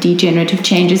terms of degenerative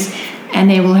changes, and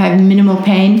they will have minimal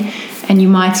pain, and you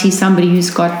might see somebody who's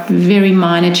got very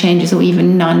minor changes or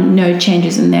even no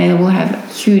changes, and they will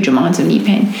have huge amounts of knee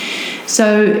pain.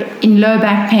 So in low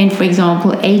back pain, for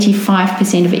example,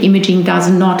 85% of imaging does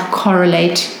not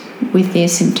correlate with their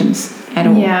symptoms at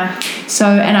all. Yeah. So,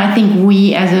 and I think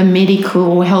we as a medical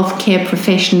or healthcare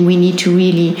profession, we need to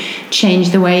really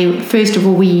change the way, first of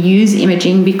all, we use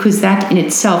imaging, because that in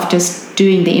itself, just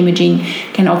doing the imaging,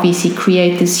 can obviously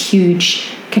create this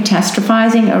huge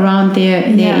catastrophizing around their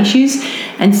issues.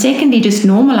 And secondly, just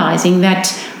normalizing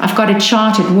that I've got a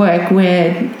chart at work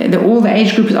where all the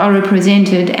age groups are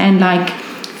represented, and like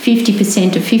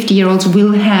 50% of 50-year-olds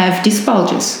will have disc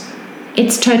bulges.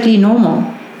 It's totally normal,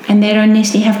 and they don't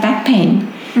necessarily have back pain.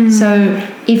 So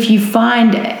if you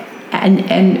find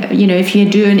if you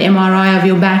do an MRI of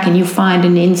your back and you find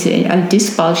a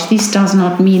disc bulge, this does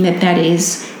not mean that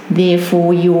is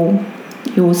therefore your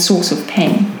source of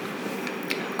pain.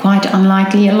 Quite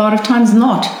unlikely, a lot of times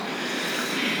not.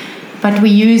 But we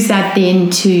use that then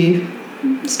to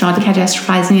start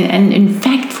catastrophizing. And in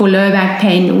fact, for low back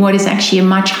pain, what is actually a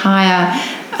much higher,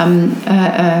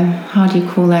 how do you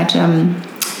call that?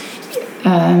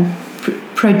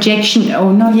 Projection,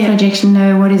 or not projection,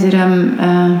 no, what is it?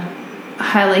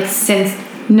 High sense.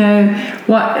 No,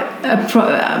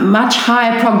 a much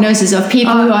higher prognosis of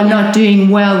people who are not doing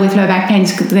well with low back pain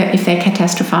if they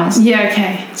catastrophize. Yeah,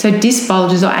 okay. So disc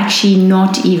bulges are actually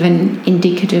not even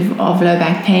indicative of low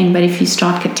back pain, but if you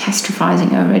start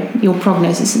catastrophizing over it, your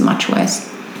prognosis is much worse.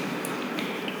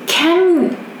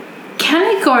 Can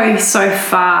it go so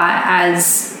far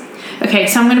as... Okay,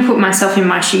 so I'm going to put myself in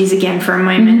my shoes again for a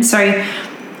moment. So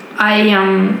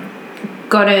I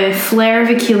got a flare of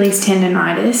Achilles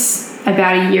tendonitis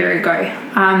about a year ago,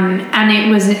 and it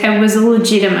was a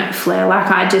legitimate flare.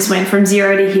 Like, I just went from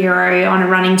zero to hero on a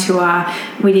running tour.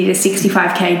 We did a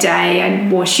 65k day. I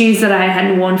wore shoes that I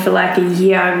hadn't worn for like a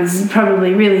year. It was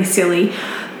probably really silly,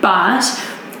 but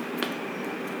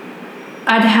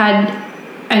I'd had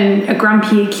a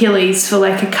grumpy Achilles for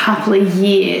like a couple of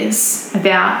years,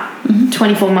 about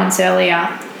 24 months earlier,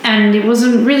 and it was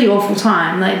a really awful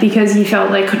time, like, because you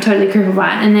felt like totally crippled by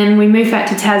it. And then we moved back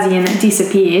to Tassie and it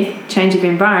disappeared, change of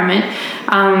environment,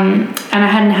 and I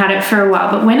hadn't had it for a while.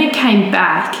 But when it came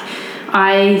back,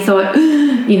 I thought,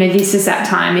 this is that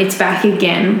time, it's back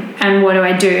again, and what do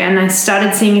I do? And I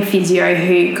started seeing a physio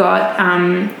who got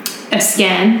a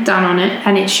scan done on it,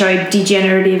 and it showed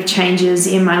degenerative changes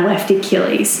in my left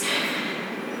Achilles.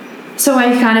 So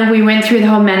we went through the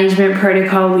whole management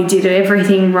protocol. We did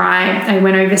everything right. I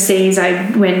went overseas. I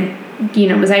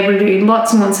was able to do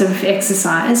lots and lots of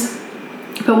exercise.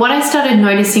 But what I started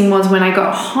noticing was when I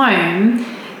got home,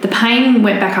 the pain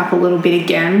went back up a little bit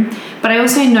again. But I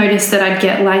also noticed that I'd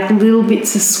get like little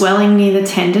bits of swelling near the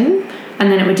tendon,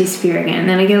 and then it would disappear again. And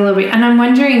then I get a little bit. And I'm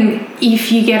wondering,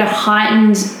 if you get a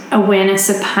heightened awareness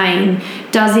of pain,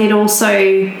 does it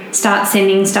also start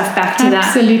sending stuff back to that?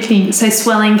 Absolutely. So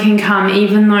swelling can come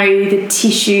even though the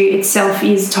tissue itself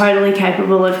is totally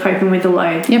capable of coping with the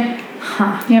load. Yep.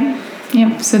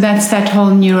 Yep. So that's that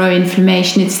whole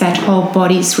neuroinflammation. It's that whole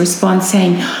body's response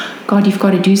saying, God, you've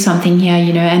got to do something here,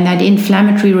 and that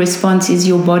inflammatory response is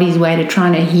your body's way to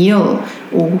try to heal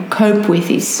or cope with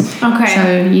this. Okay.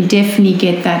 So you definitely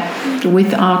get that.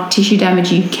 With our tissue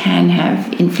damage, you can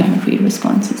have inflammatory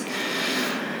responses.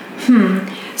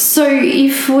 So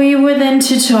if we were then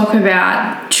to talk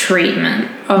about treatment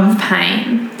of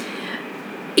pain,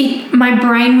 my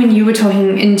brain, when you were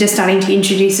talking and just starting to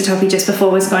introduce the topic just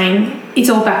before, was going, it's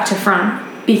all back to front.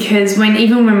 Because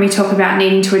even when we talk about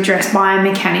needing to address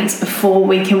biomechanics before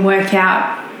we can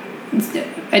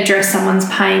address someone's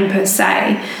pain per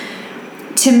se,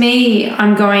 to me,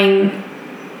 I'm going,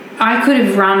 I could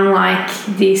have run like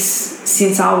this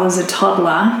since I was a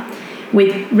toddler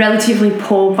with relatively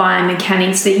poor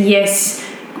biomechanics that, yes,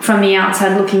 from the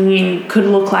outside looking in, could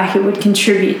look like it would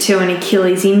contribute to an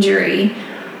Achilles injury,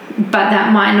 but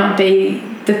that might not be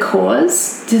the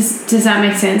cause. Does that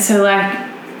make sense? So, like,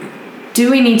 do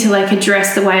we need to, like,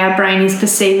 address the way our brain is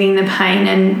perceiving the pain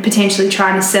and potentially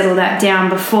try to settle that down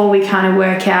before we kind of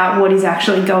work out what is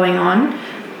actually going on?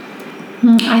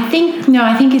 I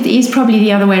think it is probably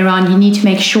the other way around. You need to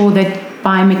make sure that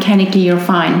biomechanically you're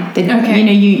fine. That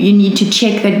you need to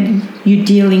check that you're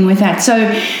dealing with that.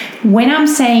 So when I'm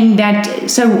saying that,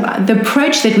 so the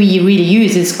approach that we really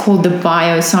use is called the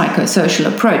biopsychosocial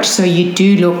approach. So you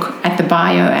do look at the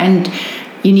bio and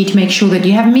you need to make sure that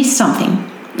you haven't missed something.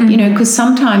 Because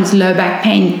sometimes low back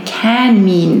pain can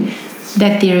mean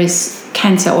that there is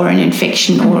cancer or an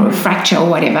infection or a fracture or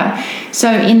whatever.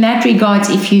 So in that regards,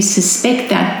 if you suspect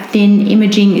that, then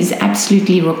imaging is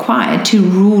absolutely required to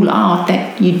rule out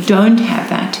that you don't have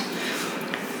that.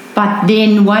 But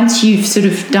then once you've sort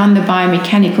of done the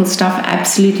biomechanical stuff,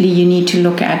 absolutely you need to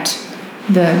look at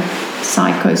the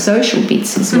psychosocial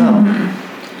bits as well.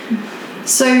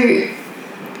 So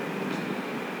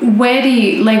where do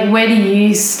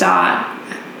you start?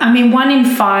 I mean, 1 in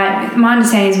 5, my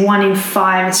understanding is 1 in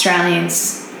 5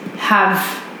 Australians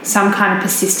have some kind of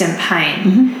persistent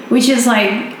pain, which is,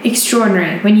 like,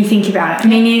 extraordinary when you think about it. I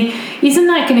mean, isn't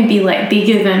that going to be, like,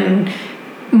 bigger than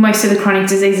most of the chronic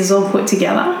diseases all put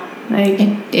together? Like,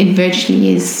 it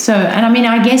virtually is. So, and I mean,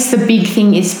 I guess the big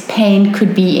thing is pain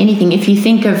could be anything. If you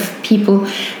think of people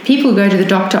who go to the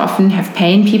doctor often have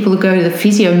pain. People who go to the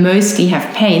physio mostly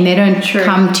have pain. They don't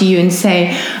come to you and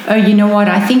say, oh, you know what,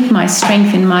 I think my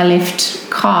strength in my left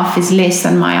calf is less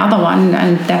than my other one,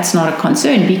 and that's not a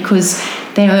concern, because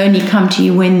they only come to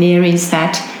you when there is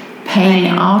that pain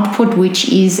output, which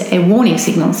is a warning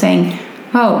signal saying,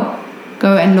 oh,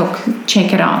 go and look,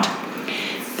 check it out.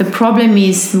 The problem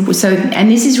is, and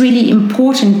this is really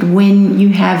important when you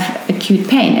have acute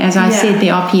pain. As I said,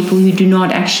 there are people who do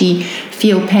not actually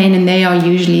feel pain, and they are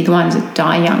usually the ones that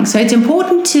die young. So it's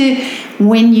important to,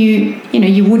 when you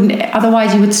wouldn't,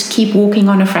 otherwise you would keep walking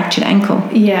on a fractured ankle.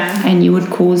 Yeah. And you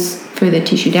would cause further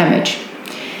tissue damage.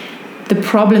 The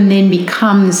problem then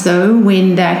becomes, though,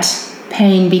 when that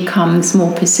pain becomes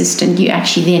more persistent, you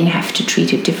actually then have to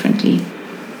treat it differently.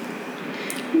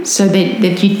 So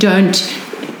that you don't,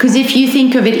 because if you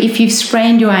think of it, if you've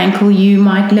sprained your ankle, you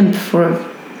might limp for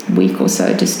a week or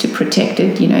so just to protect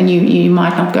it, and you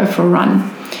might not go for a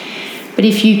run. But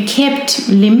if you kept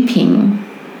limping,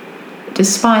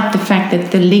 despite the fact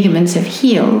that the ligaments have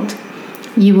healed,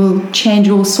 you will change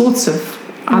all sorts of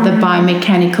other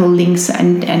biomechanical links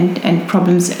and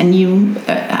problems, and you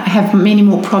have many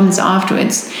more problems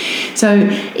afterwards. So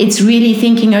it's really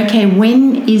thinking, okay,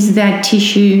 when is that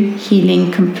tissue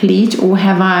healing complete, or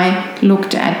have I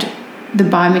looked at the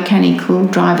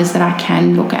biomechanical drivers that I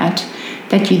can look at,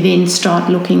 that you then start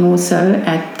looking also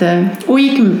at or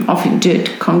you can often do it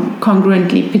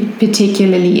congruently,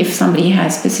 particularly if somebody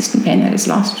has persistent pain that has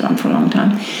lasted on for a long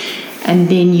time. And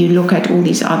then you look at all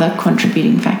these other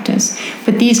contributing factors.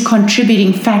 But these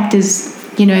contributing factors,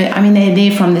 they're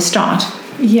there from the start,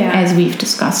 as we've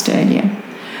discussed earlier.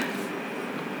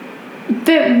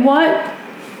 But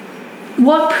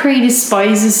what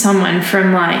predisposes someone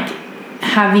from, like,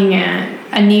 having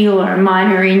a needle or a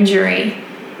minor injury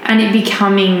and it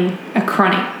becoming a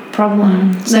chronic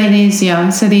problem? So there's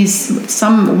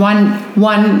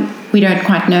one we don't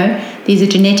quite know. There's a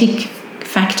genetic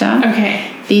factor. Okay.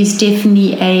 There's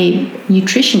definitely a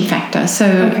nutrition factor. So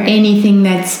anything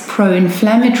that's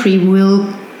pro-inflammatory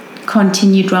will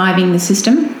continue driving the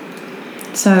system.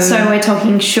 So we're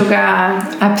talking sugar,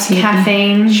 absolutely,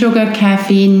 caffeine. Sugar,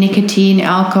 caffeine, nicotine,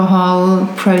 alcohol,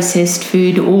 processed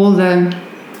food, all the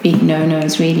big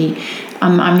no-nos really.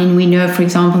 We know, for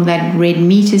example, that red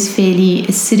meat is fairly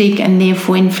acidic and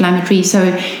therefore inflammatory. So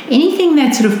anything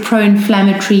that's sort of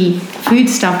pro-inflammatory food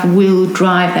stuff will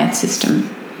drive that system.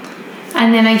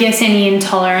 And then I guess any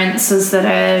intolerances that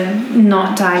are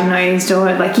not diagnosed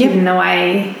or, like, hidden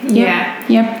away.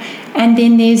 Yep. And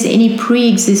then there's any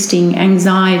pre-existing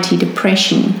anxiety,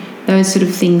 depression, those sort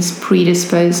of things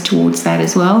predispose towards that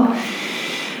as well.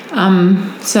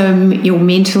 So your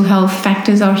mental health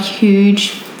factors are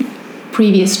huge.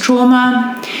 Previous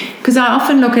trauma, because I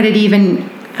often look at it even,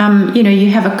 you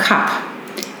have a cup.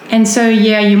 And so,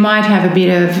 you might have a bit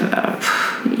of,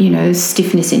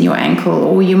 stiffness in your ankle,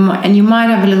 or you might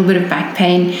have a little bit of back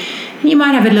pain, and you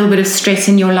might have a little bit of stress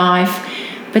in your life,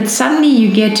 but suddenly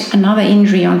you get another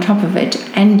injury on top of it,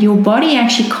 and your body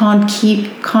actually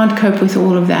can't cope with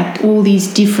all of that, all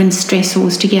these different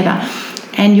stressors together,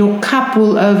 and your cup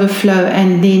will overflow,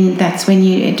 and then that's when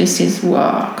it just says, "Well,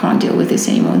 I can't deal with this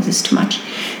anymore. This is too much."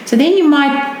 So then you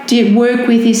might work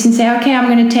with this and say, "Okay, I'm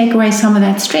going to take away some of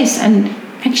that stress," and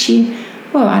actually,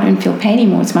 well, I don't feel pain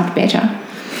anymore. It's much better.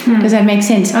 Does that make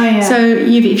sense? Oh, yeah. So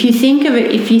if you think of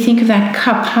it, if you think of that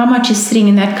cup, how much is sitting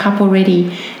in that cup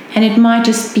already? And it might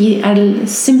just be a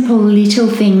simple little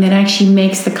thing that actually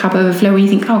makes the cup overflow, where you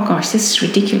think, "Oh gosh, this is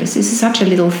ridiculous. This is such a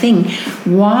little thing.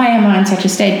 Why am I in such a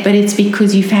state?" But it's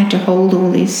because you've had to hold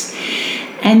all this.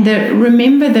 And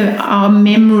remember that our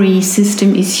memory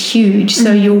system is huge.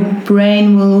 So your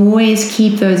brain will always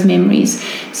keep those memories.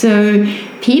 So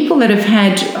people that have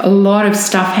had a lot of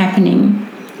stuff happening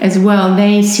as well,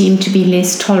 they seem to be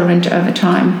less tolerant over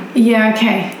time. Yeah,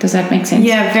 okay. Does that make sense?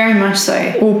 Yeah, very much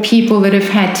so. Or people that have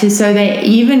had to, so they're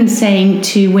even saying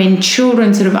to when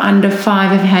children sort of under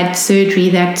 5 have had surgery,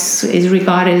 that is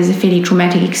regarded as a fairly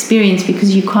traumatic experience,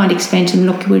 because you can't explain to them,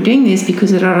 "Look, we're doing this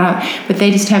because of but they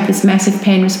just have this massive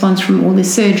pain response from all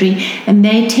this surgery, and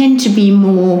they tend to be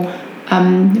more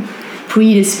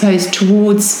predisposed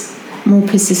towards more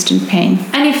persistent pain."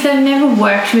 And if they've never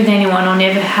worked with anyone or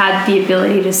never had the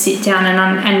ability to sit down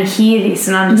and hear this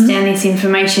and understand this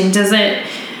information, does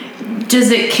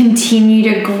it continue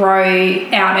to grow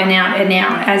out and out and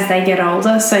out as they get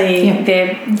older? So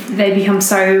they become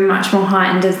so much more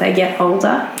heightened as they get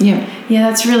older? Yeah. Yeah,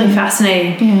 that's really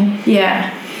fascinating.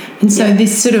 Yeah. And so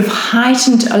this sort of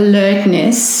heightened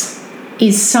alertness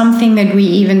is something that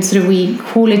we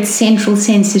call it central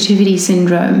sensitivity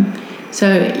syndrome.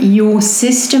 So your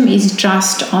system is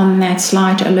just on that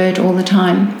slight alert all the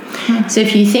time. So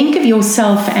if you think of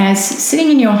yourself as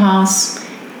sitting in your house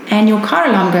and your car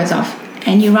alarm goes off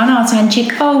and you run outside and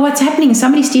check, "Oh, what's happening?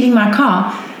 Somebody's stealing my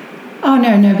car." "Oh,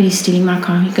 no, nobody's stealing my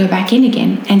car." You go back in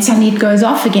again, and suddenly it goes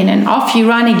off again, and off you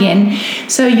run again.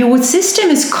 So your system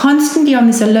is constantly on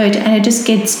this alert, and it just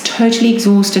gets totally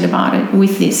exhausted about it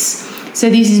with this. So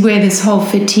this is where this whole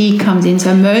fatigue comes in.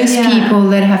 So most people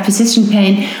that have persistent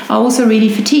pain are also really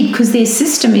fatigued, because their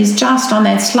system is just on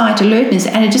that slight alertness,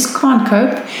 and it just can't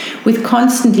cope with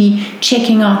constantly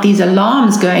checking out these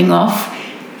alarms going off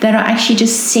that are actually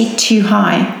just set too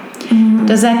high.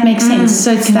 Does that make sense?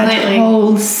 So it's completely. that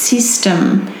whole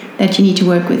system that you need to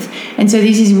work with. And so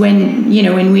this is when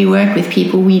we work with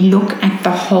people, we look at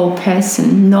the whole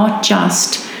person, not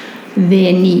just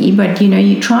their knee, but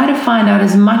you try to find out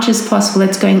as much as possible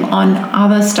that's going on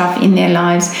other stuff in their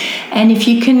lives. And if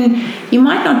you can, you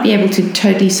might not be able to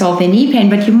totally solve their knee pain,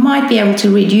 but you might be able to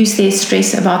reduce their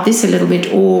stress about this a little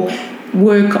bit, or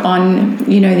work on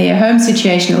their home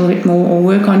situation a little bit more, or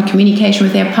work on communication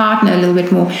with their partner a little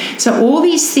bit more. So all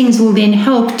these things will then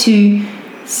help to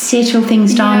settle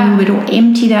things down a little bit, or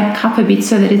empty that cup a bit,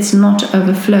 so that it's not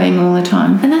overflowing all the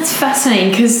time. And that's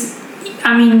fascinating, because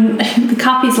I mean, the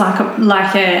cup is like a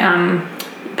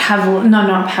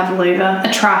pavlova,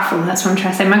 a trifle. That's what I'm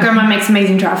trying to say. My grandma makes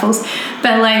amazing trifles,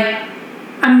 but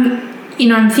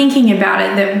I'm thinking about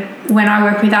it, that when I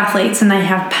work with athletes and they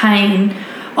have pain,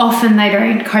 often they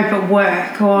don't cope at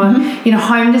work, or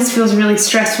home just feels really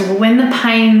stressful. But when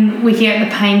we get the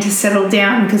pain to settle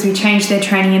down, because we change their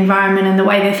training environment and the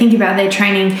way they think about their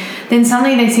training, then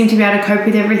suddenly they seem to be able to cope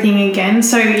with everything again.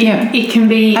 So it can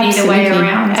be either way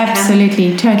around.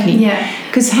 Absolutely, totally. Yeah.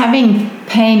 Because having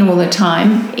pain all the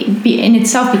time in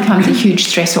itself becomes a huge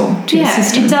stressor to the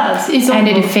system. It does. And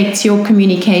it affects your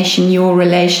communication, your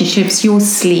relationships, your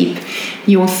sleep,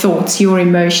 your thoughts, your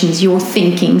emotions, your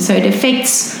thinking. So it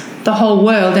affects the whole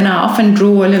world. And I often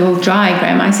draw a little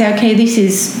diagram. I say, okay, this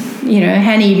is,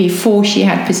 Hanny before she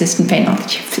had persistent pain. Not that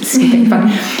she had persistent pain, but,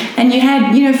 and you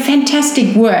had,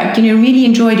 fantastic work, really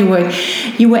enjoyed your work.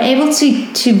 You were able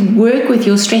to work with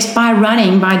your stress by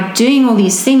running, by doing all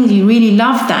these things. You really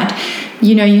loved that.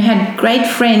 You had great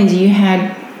friends, you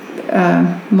had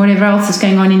whatever else is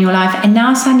going on in your life, and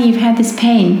now suddenly you've had this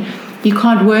pain. You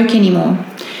can't work anymore,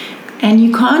 and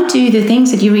you can't do the things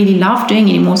that you really love doing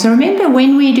anymore. So remember,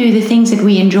 when we do the things that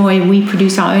we enjoy, we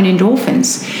produce our own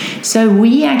endorphins. So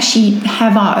we actually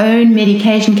have our own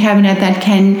medication cabinet that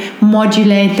can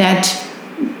modulate that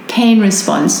pain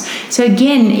response. So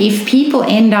again, if people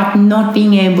end up not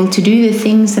being able to do the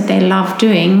things that they love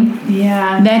doing,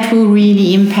 that will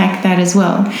really impact that as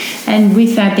well. And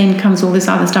with that then comes all this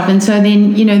other stuff. And so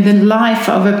then, the life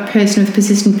of a person with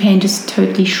persistent pain just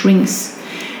totally shrinks.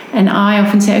 And I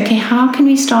often say, okay, how can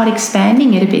we start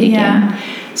expanding it a bit again?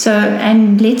 So,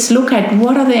 and let's look at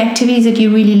what are the activities that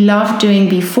you really love doing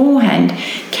beforehand.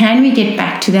 Can we get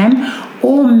back to them?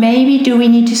 Or maybe do we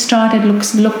need to start at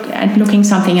looking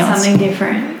something else? Something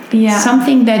different. Yeah.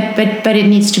 Something that, but it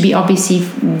needs to be obviously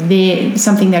there,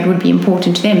 something that would be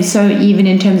important to them. So even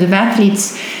in terms of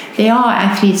athletes, there are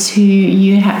athletes who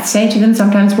you have to say to them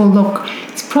sometimes, well, look,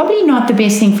 it's probably not the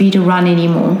best thing for you to run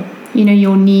anymore. You know,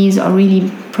 your knees are really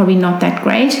probably not that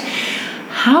great.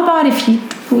 How about if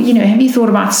have you thought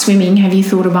about swimming? Have you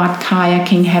thought about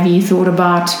kayaking? Have you thought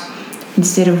about,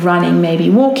 instead of running, maybe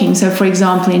walking? So, for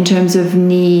example, in terms of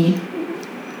knee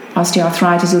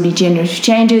osteoarthritis or degenerative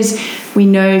changes, we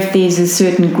know if there's a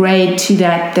certain grade to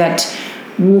that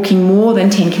walking more than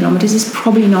 10 kilometers is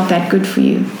probably not that good for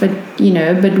you. But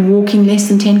walking less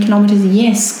than 10 kilometers,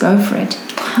 yes, go for it.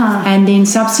 And then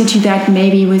substitute that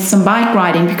maybe with some bike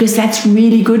riding, because that's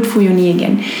really good for your knee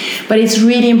again. But it's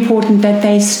really important that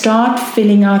they start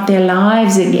filling out their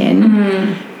lives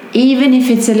again, even if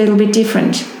it's a little bit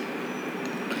different.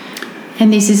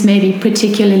 And this is maybe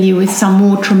particularly with some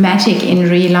more traumatic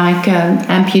injury like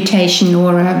amputation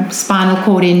or a spinal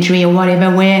cord injury or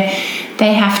whatever, where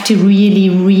they have to really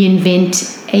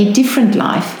reinvent a different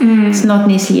life. It's not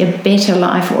necessarily a better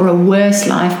life or a worse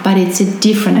life, but it's a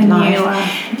different life.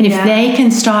 And if they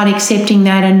can start accepting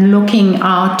that and looking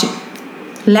out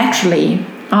laterally,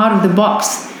 out of the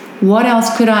box, what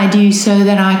else could I do so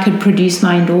that I could produce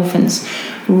my endorphins,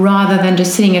 rather than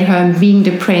just sitting at home being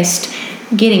depressed,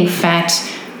 getting fat,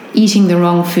 eating the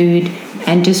wrong food,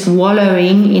 and just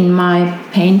wallowing in my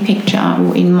pain picture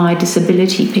or in my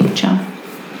disability picture.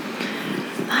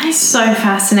 That is so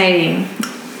fascinating.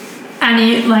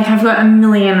 And I've got a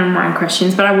million and one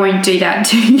questions, but I won't do that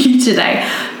to you today.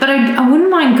 But I wouldn't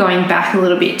mind going back a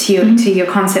little bit to your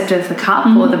concept of the cup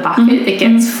or the bucket that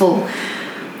gets full.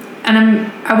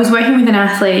 And I was working with an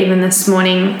athlete even this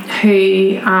morning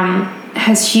who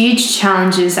has huge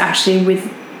challenges actually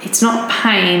with, it's not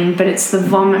pain, but it's the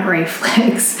vomit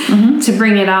reflex. To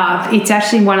bring it up, it's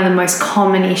actually one of the most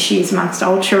common issues amongst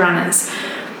ultra runners.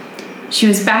 She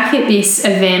was back at this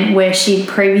event where she'd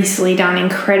previously done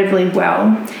incredibly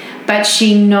well, but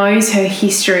she knows her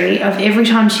history of every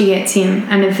time she gets in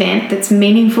an event that's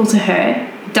meaningful to her,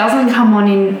 it doesn't come on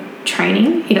in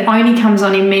training, it only comes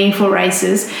on in meaningful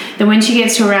races. Then when she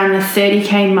gets to around the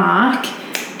 30k mark,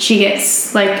 she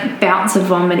gets bouts of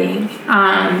vomiting.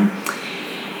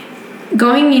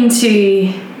 Going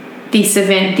into this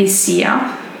event this year,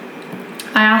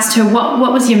 I asked her,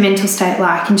 what was your mental state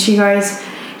like? And she goes,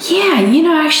 yeah,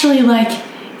 actually,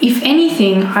 if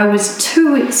anything, I was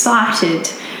too excited.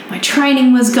 My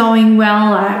training was going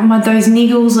well. Those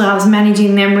niggles, I was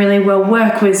managing them really well.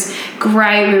 Work was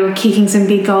great. We were kicking some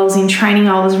big goals in training.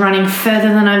 I was running further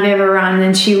than I've ever run.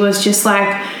 And she was just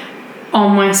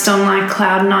almost on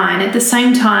cloud nine. At the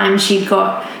same time, she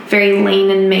got very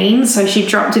lean and mean. So she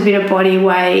dropped a bit of body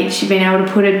weight. She'd been able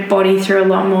to put her body through a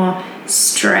lot more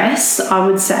stress, I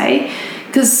would say.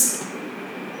 Because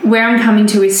where I'm coming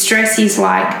to is stress is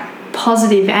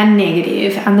positive and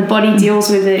negative, and the body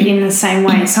deals with it in the same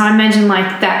way. So I imagine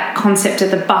that concept of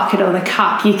the bucket or the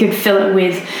cup, you could fill it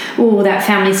with, that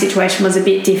family situation was a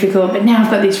bit difficult, but now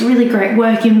I've got this really great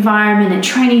work environment and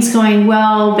training's going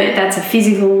well, but that's a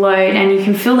physical load, and you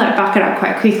can fill that bucket up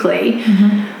quite quickly.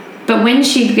 But when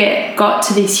she got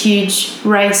to this huge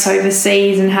race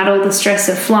overseas and had all the stress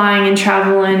of flying and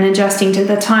travel and adjusting to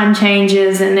the time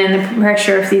changes and then the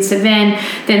pressure of this event,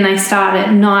 then they start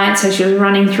at night, so she was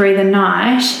running through the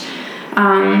night,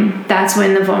 that's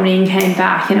when the vomiting came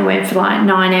back, and it went for 9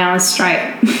 hours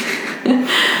straight.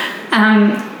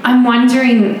 I'm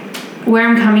wondering, where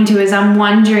I'm coming to is I'm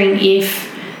wondering if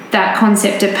that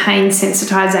concept of pain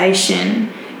sensitization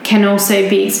can also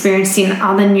be experienced in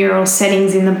other neural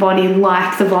settings in the body,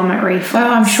 like the vomit reflex.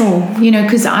 Oh, I'm sure.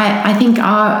 Because I think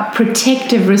our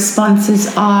protective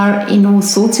responses are in all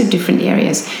sorts of different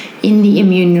areas. In the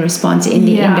immune response, in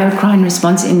the endocrine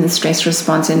response, in the stress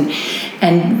response.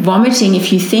 And vomiting,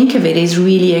 if you think of it, is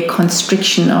really a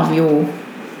constriction of your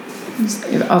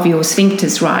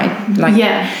sphincters,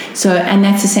 right? So, and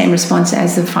that's the same response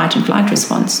as the fight and flight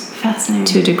response. Fascinating.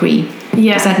 To a degree.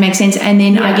 Yeah. Does that make sense? And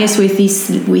then I guess with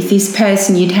this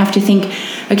person, you'd have to think,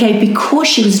 okay, because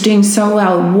she was doing so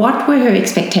well, what were her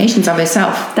expectations of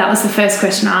herself? That was the first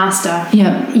question I asked her.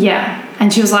 Yeah.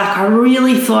 And she was like, I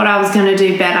really thought I was going to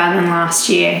do better than last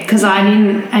year because I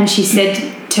didn't, and she said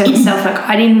to herself,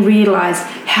 I didn't realise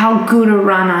how good a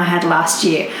run I had last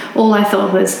year. All I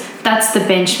thought was, that's the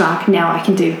benchmark, now I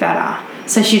can do better.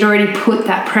 So she'd already put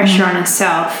that pressure on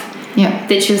herself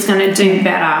that she was going to do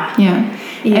better. Yeah.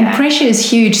 And pressure is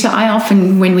huge. So I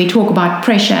often, when we talk about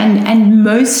pressure, and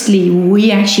mostly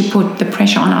we actually put the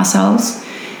pressure on ourselves.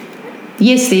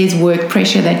 Yes, there's work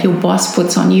pressure that your boss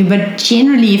puts on you, but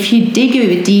generally if you dig a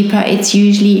bit deeper, it's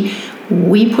usually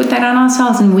we put that on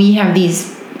ourselves, and we have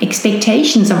these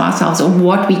expectations of ourselves of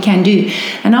what we can do.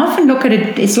 And I often look at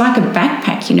it, it's like a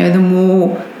backpack, the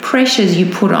more pressures you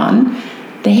put on,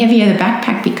 the heavier the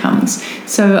backpack becomes.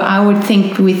 So I would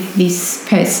think with this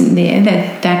person there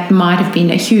that might have been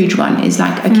a huge one. Is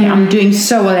like, okay, I'm doing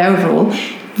so well overall.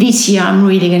 This year I'm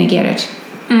really going to get it.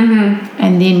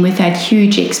 And then with that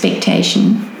huge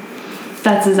expectation.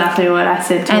 That's exactly what I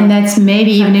said to her. And that's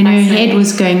maybe even in her head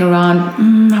was going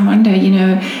around, I wonder,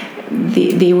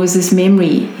 there was this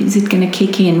memory. Is it going to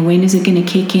kick in? When is it going to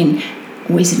kick in?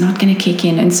 Or is it not going to kick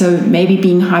in? And so maybe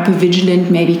being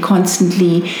hypervigilant, maybe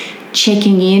constantly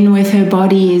checking in with her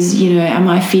body is, am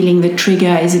I feeling the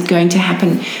trigger? Is it going to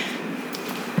happen?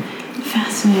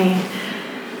 Fascinating.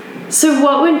 So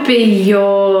what would be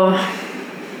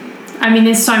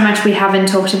there's so much we haven't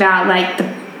talked about, like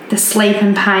the sleep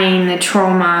and pain, the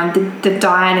trauma, the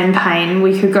diet and pain.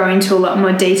 We could go into a lot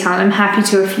more detail. I'm happy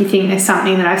to if you think there's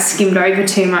something that I've skimmed over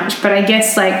too much. But I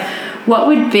guess,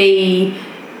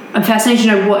 I'm fascinated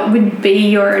to know what would be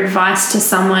your advice to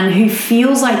someone who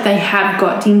feels like they have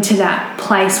got into that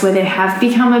place where they have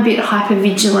become a bit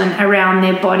hypervigilant around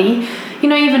their body.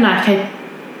 Even like I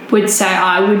would say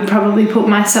I would probably put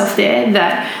myself there,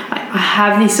 that I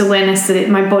have this awareness that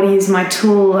my body is my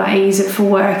tool. I use it for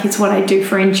work. It's what I do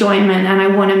for enjoyment, and I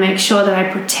want to make sure that I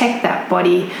protect that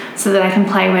body so that I can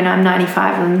play when I'm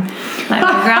 95 and like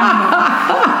my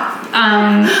grandma.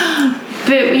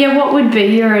 But yeah, what would be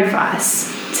your advice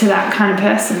to that kind of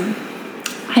person?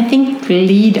 I think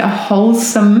lead a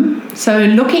wholesome, so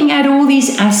looking at all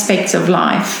these aspects of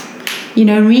life,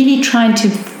 really trying to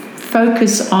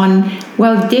focus on,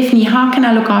 well, definitely how can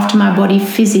I look after my body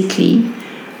physically,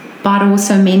 but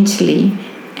also mentally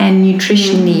and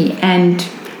nutritionally, and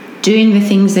doing the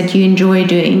things that you enjoy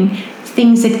doing,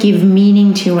 things that give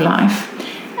meaning to your life.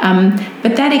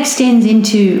 But that extends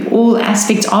into all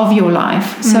aspects of your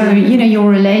life. So, your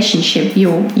relationship,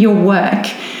 your work,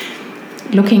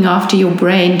 looking after your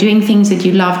brain, doing things that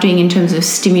you love doing in terms of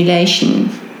stimulation,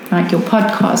 like your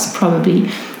podcast probably.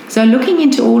 So looking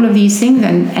into all of these things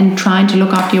and trying to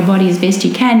look after your body as best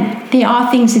you can, there are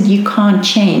things that you can't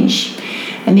change.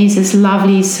 And there's this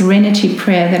lovely serenity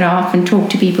prayer that I often talk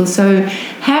to people. So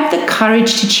have the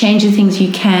courage to change the things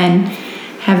you can,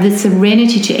 have the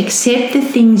serenity to accept the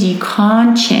things you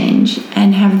can't change,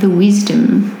 and have the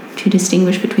wisdom to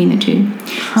distinguish between the two.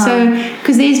 So,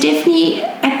 because there's definitely,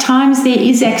 at times, there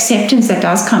is acceptance that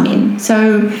does come in.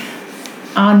 So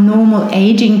our normal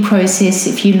aging process,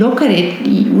 if you look at it,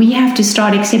 we have to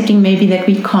start accepting maybe that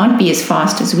we can't be as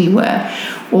fast as we were,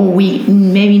 or we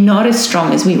maybe not as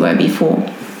strong as we were before.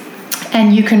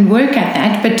 And you can work at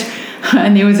that, but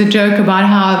and there was a joke about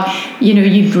how,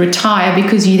 you'd retire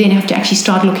because you then have to actually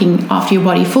start looking after your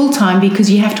body full time, because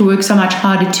you have to work so much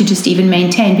harder to just even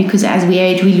maintain, because as we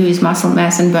age, we lose muscle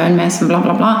mass and bone mass and blah,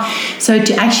 blah, blah. So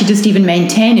to actually just even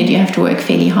maintain it, you have to work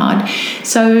fairly hard.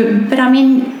 So, but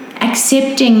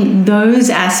accepting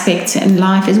those aspects in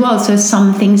life as well. So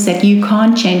some things that you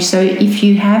can't change. So if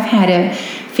you have had a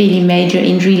fairly major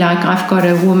injury, like I've got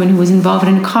a woman who was involved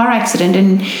in a car accident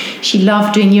and she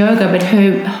loved doing yoga, but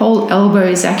her whole elbow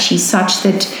is actually such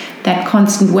that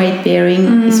constant weight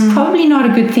bearing is probably not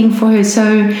a good thing for her.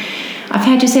 So I've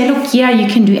had to say, look, yeah, you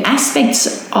can do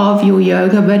aspects of your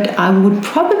yoga, but I would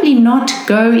probably not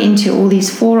go into all these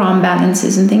forearm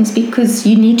balances and things, because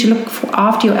you need to look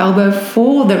after your elbow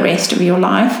for the rest of your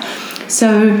life.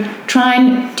 So try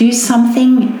and do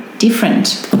something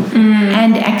different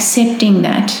and accepting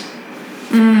that.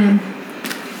 And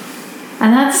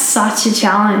that's such a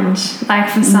challenge, like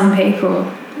for some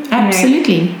people.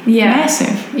 Absolutely. Yeah.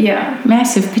 Massive. Yeah.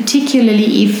 Massive,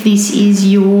 particularly if this is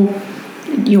your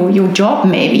job,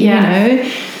 maybe,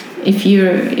 if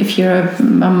you're a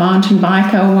mountain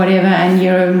biker or whatever, and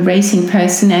you're a racing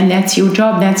person and that's your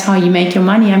job, that's how you make your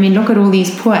money. I mean, look at all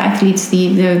these poor athletes,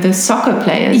 the soccer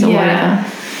players or whatever.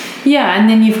 Yeah, and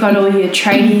then you've got all your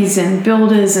tradies and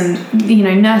builders and,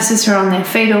 nurses who are on their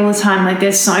feet all the time. Like,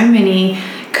 there's so many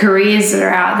careers that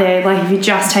are out there. Like, if you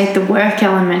just take the work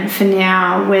element for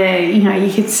now, where,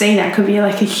 you could see that could be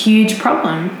like a huge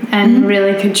problem and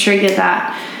really could trigger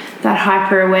that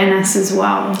hyper awareness as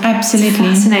well. Absolutely.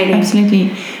 It's fascinating.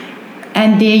 Absolutely.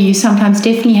 And there you sometimes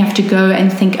definitely have to go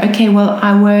and think, okay, well,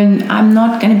 I'm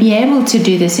not going to be able to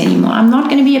do this anymore. I'm not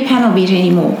going to be a panel beater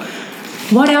anymore.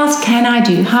 What else can I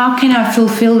do? How can I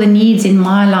fulfill the needs in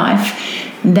my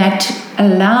life that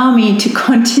allow me to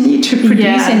continue to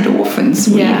produce endorphins,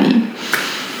 really.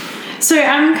 So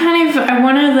I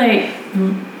want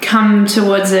to come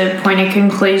towards a point of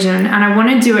conclusion, and I want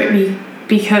to do it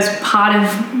because part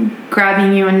of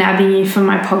grabbing you and nabbing you for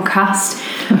my podcast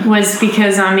was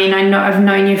because I've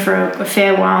known you for a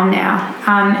fair while now,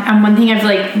 and one thing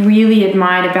I've really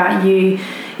admired about you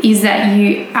is that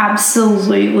you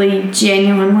absolutely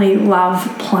genuinely love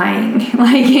playing.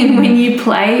 And when you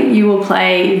play, you will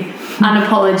play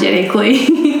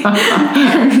unapologetically.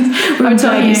 I'm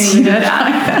telling you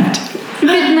that.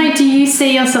 But no, do you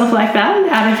see yourself like that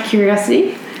out of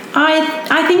curiosity?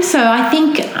 I think so. I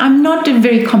think I'm not a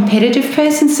very competitive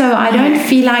person, so I don't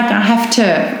feel like I have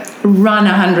to run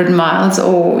 100 miles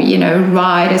or,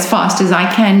 ride as fast as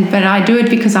I can, but I do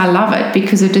it because I love it,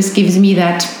 because it just gives me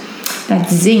that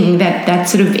zing, that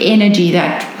sort of energy,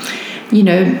 that,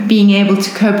 being able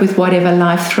to cope with whatever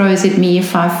life throws at me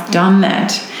if I've done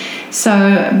that. So,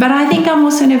 but I think I'm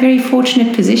also in a very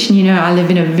fortunate position. I live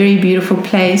in a very beautiful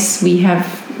place. We have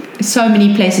so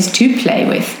many places to play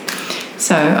with.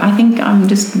 So I think I'm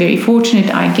just very fortunate.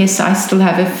 I guess I still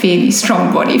have a fairly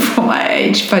strong body for my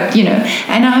age, but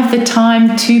and I have the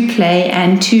time to play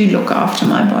and to look after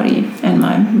my body and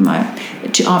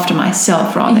after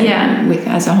myself rather with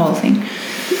as a whole thing.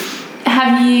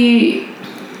 Have you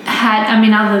had,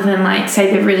 other than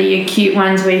say the really acute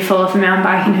ones where you fall off a mountain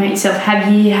bike and hurt yourself,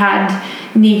 have you had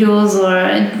niggles or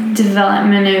a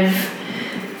development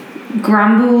of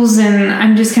grumbles? And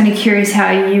I'm just kind of curious how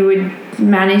you would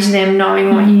manage them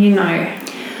knowing what you know.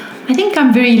 I think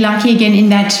I'm very lucky again in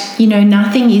that,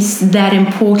 nothing is that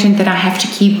important that I have to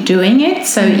keep doing it.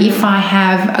 So if I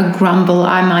have a grumble,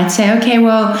 I might say, okay,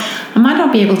 well, I might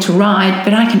not be able to ride,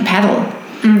 but I can paddle.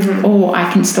 Or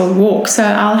I can still walk. So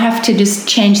I'll have to just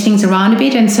change things around a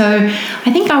bit. And so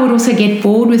I think I would also get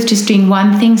bored with just doing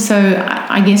one thing. So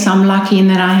I guess I'm lucky in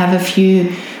that I have a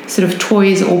few sort of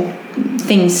toys or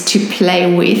things to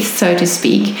play with, so to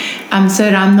speak, so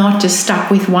that I'm not just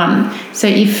stuck with one. So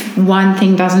if one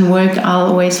thing doesn't work, I'll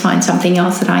always find something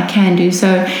else that I can do.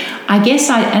 So I guess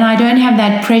I don't have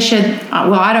that pressure.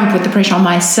 Well, I don't put the pressure on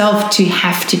myself to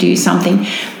have to do something,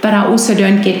 but I also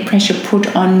don't get pressure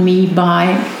put on me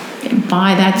by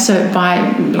that. So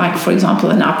by, for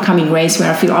example, an upcoming race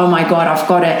where I feel, oh my God,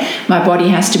 my body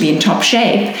has to be in top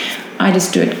shape. I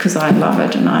just do it because I love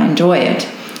it and I enjoy it.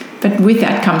 But with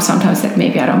that comes sometimes that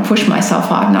maybe I don't push myself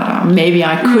hard. Maybe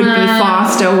I could be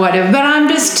faster or whatever. But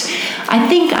I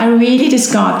think I really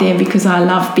just go out there because I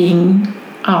love being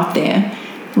out there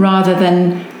rather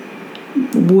than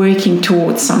working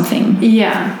towards something.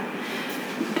 Yeah.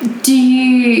 Do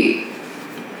you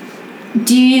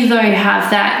though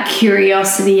have that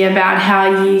curiosity about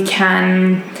how you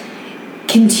can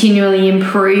continually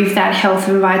improve that health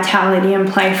and vitality and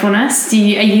playfulness? Are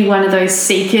you one of those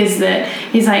seekers that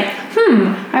is like,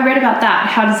 I read about that,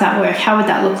 how does that work, how would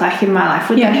that look like in my life,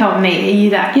 would that help me? Are you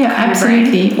that kind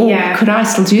absolutely of brain? Or could I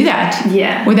still do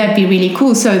that? Would that be really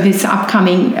cool? So this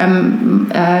upcoming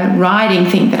riding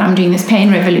thing that I'm doing, this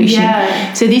pain revolution,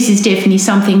 so this is definitely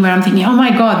something where I'm thinking, oh my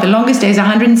God, the longest day is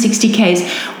 160 Ks,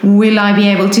 will I be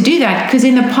able to do that? Because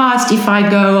in the past, if I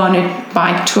go on a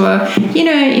bike tour,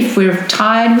 if we're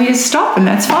tired, we just stop and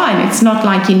that's fine. It's not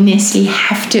like you necessarily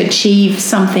have to achieve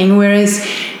something, whereas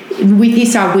with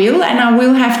this I will, and I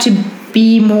will have to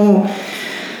be more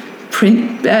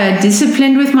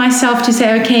disciplined with myself to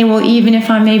say, okay, well, even if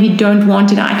I maybe don't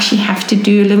want it, I actually have to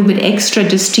do a little bit extra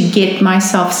just to get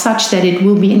myself such that it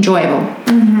will be enjoyable.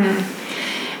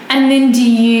 And then do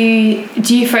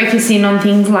you focus in on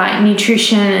things like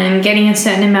nutrition and getting a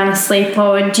certain amount of sleep,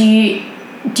 or do you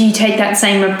take that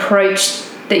same approach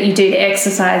that you do to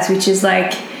exercise, which is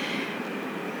like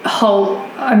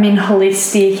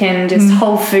holistic and just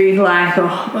whole food or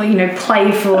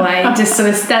playful, just sort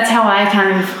of, that's how I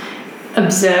kind of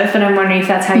observe, but I'm wondering if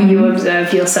that's how you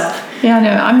observe yourself. Yeah,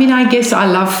 no, I guess I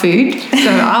love food,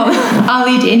 so I'll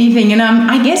eat anything, and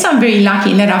I guess I'm very lucky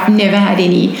in that I've never had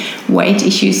any weight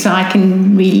issues, so I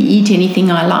can really eat anything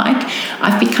I like.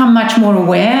 I've become much more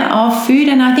aware of food,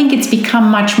 and I think it's become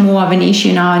much more of an issue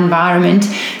in our environment.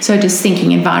 So just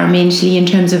thinking environmentally in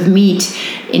terms of meat,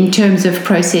 in terms of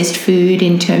processed food,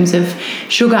 in terms of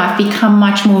sugar, I've become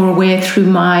much more aware through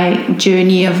my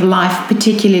journey of life,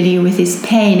 particularly with this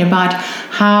pain, about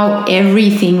how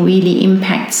everything really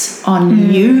impacts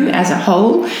on you as a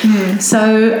whole.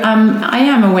 So I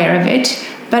am aware of it.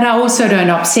 But I also don't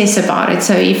obsess about it.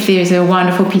 So if there's a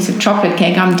wonderful piece of chocolate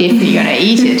cake, I'm definitely going to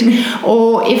eat it.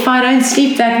 Or if I don't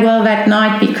sleep that well that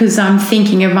night because I'm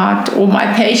thinking about all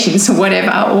my patients or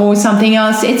whatever, or something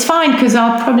else, it's fine because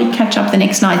I'll probably catch up the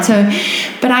next night. So,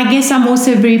 but I guess I'm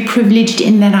also very privileged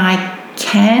in that I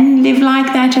can live like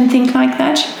that and think like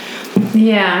that.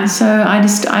 Yeah. So I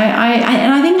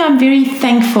think I'm very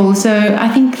thankful. So I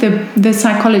think the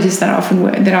psychologist that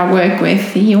I work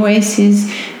with, he always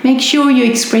says, make sure you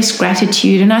express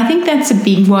gratitude, and I think that's a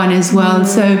big one as well.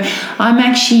 So I'm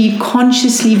actually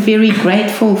consciously very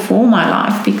grateful for my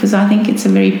life because I think it's a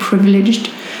very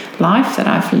privileged life that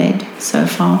I've led so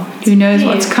far. Who knows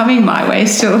what's coming my way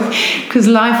still, because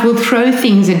life will throw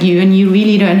things at you and you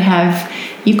really don't have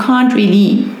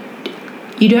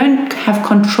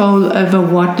control over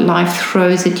what life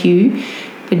throws at you,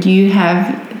 but you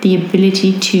have the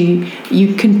ability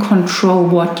you can control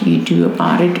what you do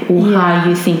about it, or how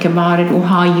you think about it, or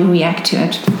how you react to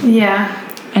it. Yeah.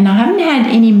 And I haven't had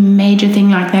any major thing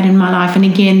like that in my life. And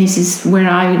again, this is where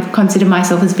I consider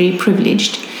myself as very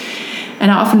privileged.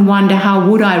 And I often wonder, how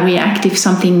would I react if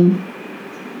something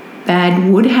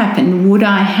bad would happen? Would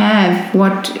I have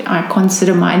what I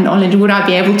consider my knowledge? Would I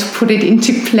be able to put it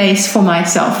into place for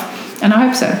myself? And I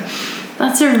hope so.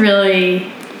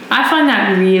 I find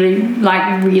that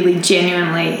really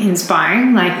genuinely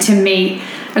inspiring. Like, to meet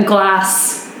a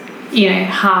glass,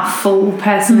 half full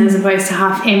person as opposed to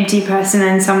half empty person,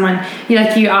 and someone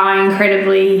you are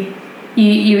incredibly,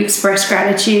 you express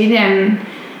gratitude, and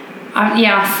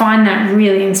I find that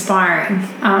really inspiring,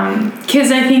 because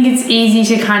I think it's easy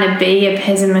to kind of be a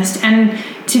pessimist, and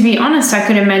to be honest, I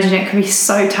could imagine it could be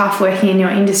so tough working in your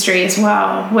industry as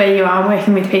well, where you are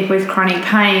working with people with chronic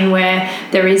pain, where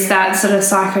there is that sort of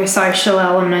psychosocial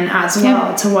element as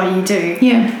well to what you do.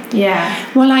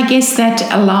 Yeah. Well, I guess that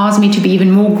allows me to be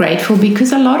even more grateful,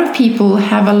 because a lot of people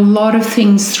have a lot of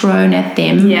things thrown at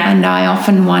them, and I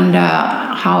often wonder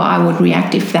how I would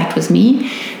react if that was me.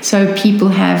 So people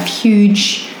have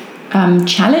huge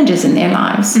challenges in their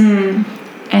lives,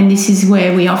 and this is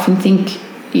where we often think,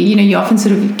 you often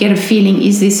sort of get a feeling,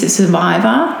 is this a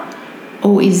survivor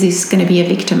or is this going to be a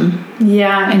victim?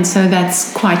 Yeah. And so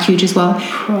that's quite huge as well.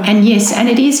 Right. And yes, and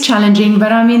it is challenging,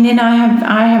 but I mean, then I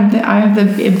have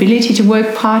the ability to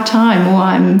work part-time, or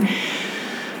I'm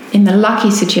in the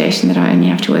lucky situation that I only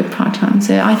have to work part-time.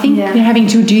 So I think having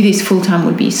to do this full-time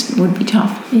would be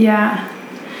tough. Yeah.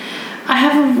 I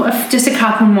have just a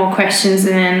couple more questions,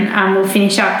 and then we'll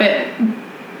finish up.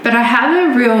 But I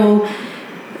have a real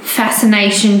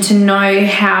fascination to know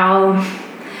how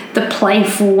the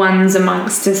playful ones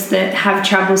amongst us that have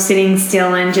trouble sitting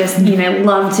still and just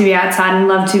love to be outside and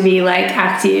love to be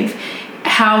active,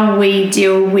 how we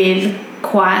deal with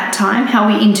quiet time, how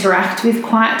we interact with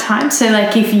quiet time. So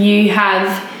if you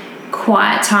have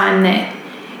quiet time that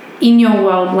in your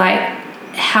world,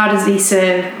 how does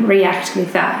Issa react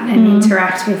with that and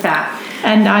interact with that?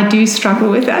 And I do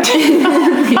struggle with that.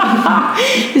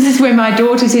 This is where my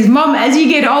daughter says, Mom, as you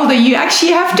get older, you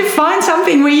actually have to find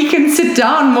something where you can sit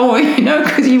down more,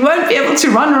 because you won't be able to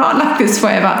run around like this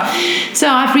forever. So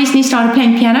I've recently started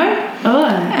playing piano. Oh,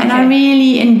 okay. And I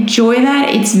really enjoy that.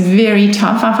 It's very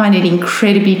tough. I find it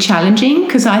incredibly challenging,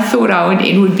 because I thought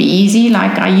it would be easy.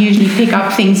 I usually pick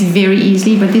up things very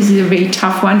easily, but this is a very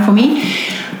tough one for me.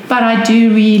 But I do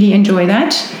really enjoy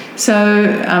that.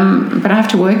 So, but I have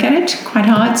to work at it quite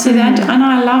hard. So and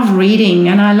I love reading,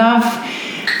 and I love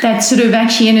that sort of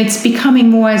and it's becoming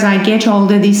more as I get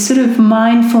older, this sort of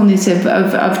mindfulness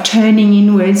of turning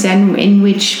inwards, and in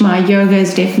which my yoga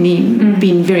has definitely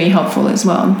been very helpful as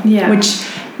well. Yeah. Which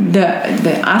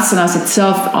the asanas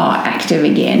itself are active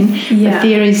again. Yeah. But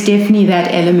there is definitely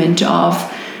that element of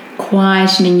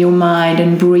quietening your mind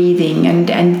and breathing,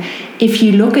 and if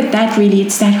you look at that, really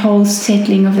it's that whole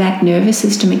settling of that nervous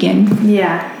system again.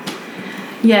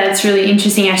 It's really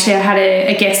interesting. Actually, I had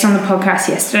a guest on the podcast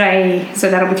yesterday, so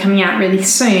that'll be coming out really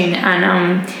soon,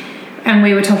 and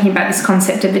we were talking about this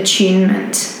concept of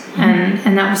attunement,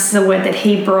 and that was the word that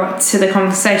he brought to the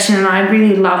conversation, and I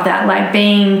really love that,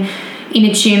 being in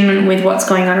attunement with what's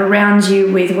going on around you,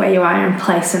 with where you are in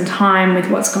place and time, with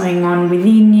what's going on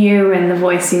within you and the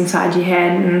voice inside your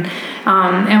head, and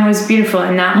it was beautiful.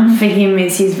 And that for him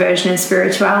is his version of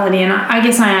spirituality, and I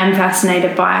guess I am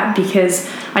fascinated by it, because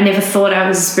I never thought I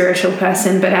was a spiritual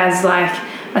person, but as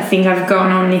I think I've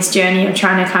gone on this journey of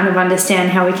trying to kind of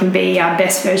understand how we can be our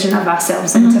best version of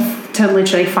ourselves and to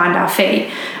literally find our feet,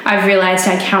 I've realised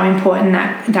how important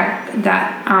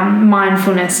that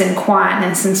mindfulness and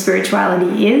quietness and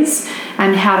spirituality is,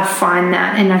 and how to find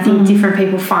that. And I think different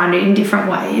people find it in different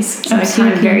ways. So I'm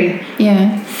kind of very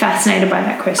fascinated by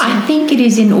that question. I think it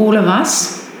is in all of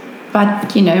us.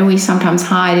 but we sometimes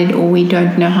hide it, or we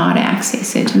don't know how to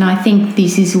access it. And I think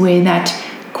this is where that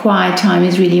quiet time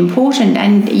is really important,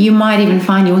 and you might even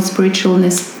find your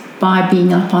spiritualness by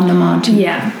being up on the mountain.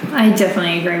 Yeah, I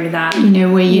definitely agree with that.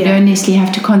 Where you don't necessarily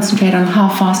have to concentrate on how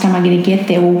fast am I going to get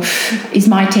there, or is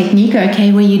my technique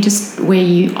okay, where you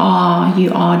are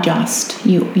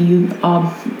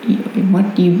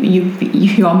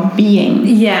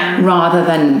being, rather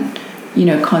than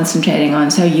concentrating on.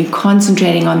 So you're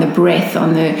concentrating on the breath,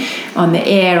 on the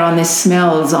air, on the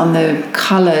smells, on the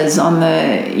colors, on the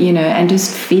and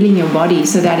just feeling your body.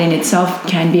 So that in itself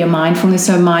can be a mindfulness.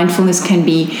 So mindfulness can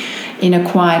be in a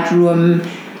quiet room,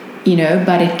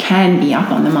 but it can be up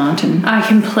on the mountain. I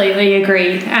completely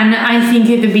agree. And I think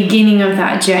at the beginning of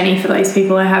that journey, for those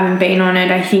people who haven't been on it,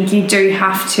 I think you do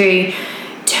have to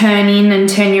turn in and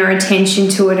turn your attention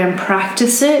to it and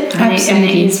practice it. And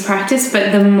it is practice,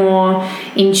 but the more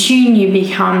in tune you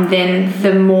become, then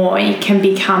the more it can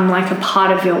become like a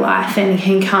part of your life, and it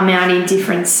can come out in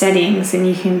different settings, and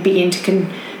you can begin to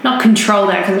not control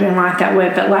that, because I don't like that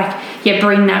word, but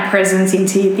bring that presence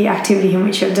into the activity in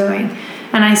which you're doing.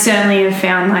 And I certainly have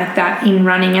found like that in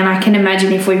running, and I can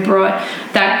imagine if we brought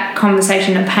that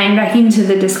conversation of pain back into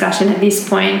the discussion at this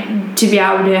point, to be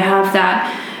able to have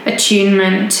that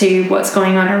attunement to what's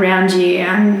going on around you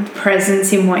and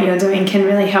presence in what you're doing can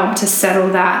really help to settle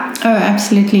that. Oh,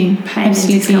 absolutely. Pain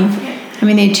absolutely. And discomfort. I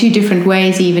mean, there are two different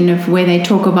ways even of where they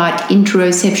talk about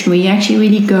interoception, where you actually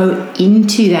really go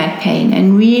into that pain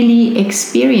and really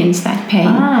experience that pain.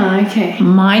 Okay.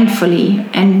 Mindfully,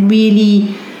 and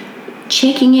really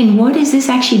checking in, what is this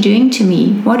actually doing to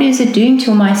me? What is it doing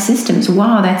to my systems?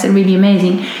 Wow, that's really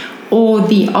amazing. Or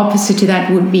the opposite to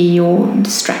that would be your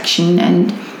distraction,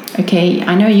 and okay,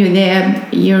 I know you're there,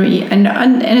 and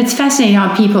it's fascinating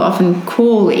how people often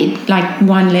call it, like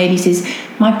one lady says,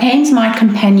 my pain's my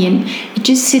companion, it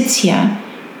just sits here.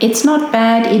 It's not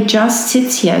bad, it just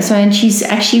sits here. So, and she's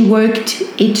actually worked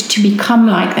it to become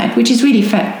like that, which is really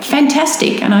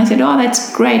fantastic. And I said, oh,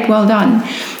 that's great, well done.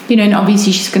 And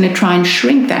obviously she's going to try and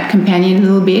shrink that companion a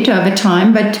little bit over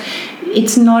time, but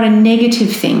it's not a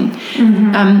negative thing.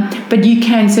 Mm-hmm. But you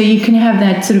can have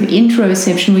that sort of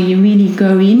interoception where you really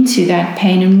go into that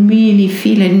pain and really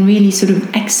feel it and really sort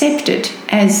of accept it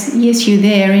as, yes, you're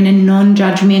there, in a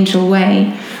non-judgmental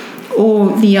way.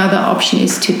 Or the other option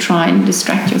is to try and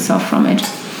distract yourself from it.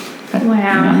 But,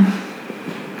 wow.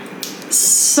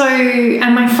 So,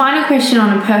 and my final question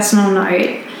on a personal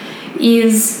note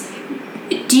is,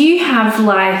 do you have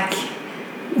like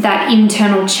that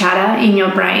internal chatter in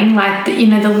your brain, like the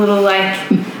little, like,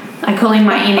 I call him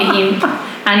my inner imp,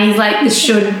 and he's like the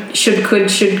should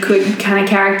could kind of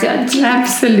character?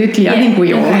 Absolutely. I think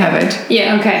we all have it.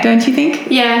 Yeah. Okay. Don't you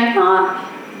think? Yeah.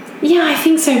 Yeah, I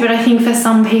think so, but I think for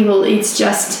some people it's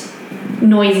just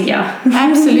noisier.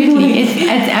 Absolutely.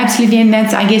 It's absolutely, and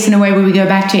that's, I guess, in a way where we go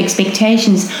back to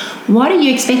expectations. What are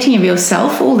you expecting of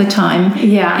yourself all the time?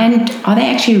 Yeah. And are they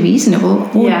actually reasonable,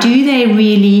 or do they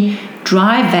really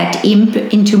drive that imp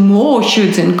into more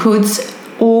shoulds and coulds?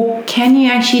 Or can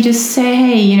you actually just say,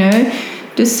 hey,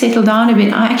 just settle down a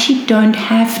bit. I actually don't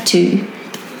have to.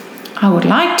 I would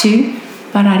like to,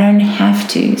 but I don't have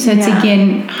to. So it's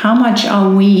again, how much are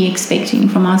we expecting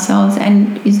from ourselves,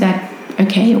 and is that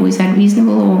okay, or is that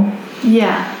reasonable? Or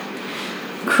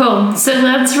cool. So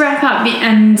let's wrap up,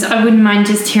 and I wouldn't mind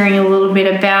just hearing a little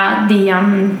bit about the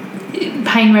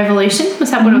Pain Revolution.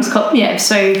 Was that what it was called? Yeah.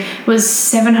 So it was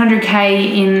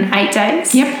 700k in 8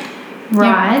 days. Yep.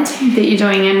 Ride that you're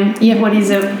doing, and what is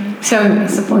it?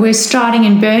 So we're starting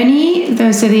in Burnie.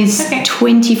 So there's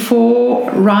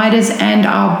 24 riders, and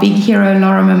our big hero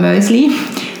Lorimer Mosley,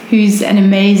 who's an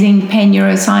amazing pain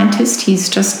neuroscientist. He's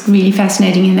just really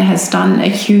fascinating and has done a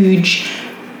huge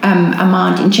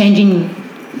amount in changing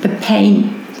the pain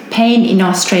in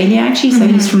Australia, actually. So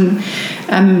he's from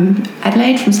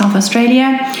Adelaide, from South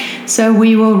Australia. So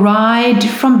we will ride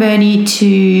from Burnie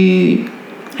to,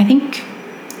 I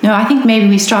think maybe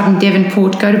we start in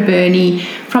Devonport, go to Burnie,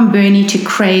 from Burnie to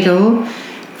Cradle,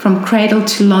 from Cradle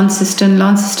to Launceston,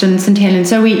 St Helens.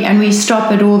 So we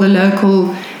stop at all the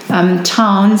local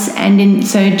towns, and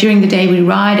so during the day we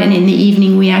ride, and in the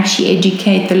evening we actually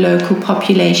educate the local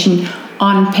population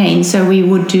on pain. So we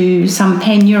would do some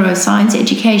pain neuroscience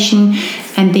education,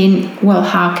 and then,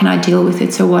 how can I deal with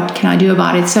it? So what can I do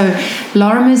about it? So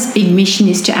Lorimer's big mission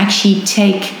is to actually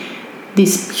take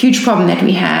this huge problem that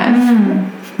we have,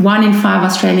 1 in 5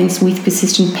 Australians with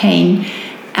persistent pain,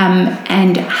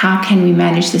 and how can we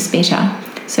manage this better?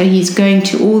 So he's going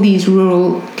to all these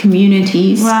rural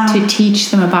communities to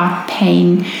teach them about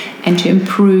pain and to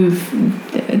improve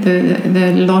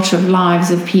the lot of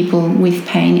lives of people with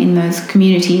pain in those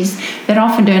communities that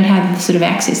often don't have the sort of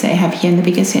access they have here in the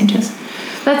bigger centres.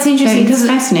 That's interesting because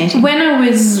fascinating. When I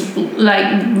was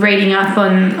like reading up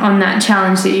on that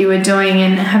challenge that you were doing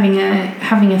and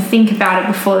having a think about it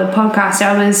before the podcast,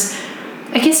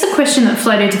 I guess the question that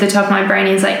floated to the top of my brain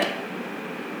is like,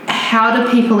 how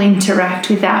do people interact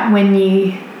with that when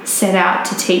you set out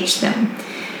to teach them?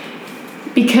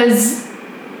 Because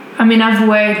I mean, I've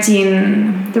worked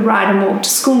in the Ride and Walk to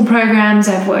School programs,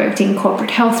 I've worked in corporate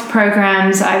health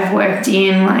programs, I've worked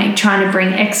in like trying to bring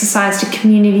exercise to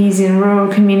communities in rural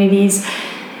communities,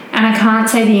 and I can't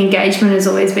say the engagement has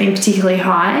always been particularly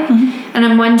high. Mm-hmm. And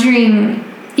I'm wondering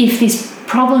if this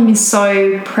problem is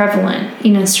so prevalent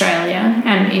in Australia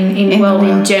and in the world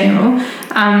in general.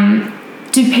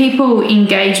 Do people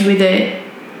engage with it?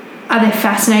 Are they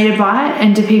fascinated by it?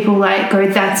 And do people like go,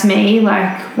 that's me,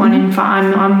 like 1 in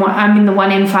 5, I'm in the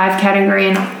 1 in 5 category,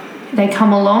 and they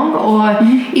come along? Or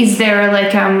is there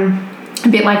a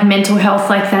bit like mental health,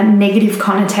 like that negative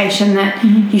connotation that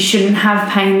you shouldn't have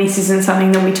pain, this isn't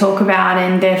something that we talk about,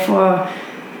 and therefore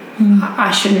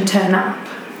I shouldn't turn up?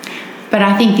 But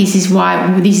I think this is why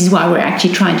we're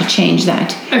actually trying to change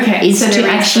that. Okay, is to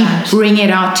actually bring it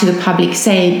out to the public,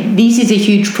 say this is a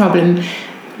huge problem.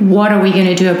 What are we going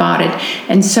to do about it?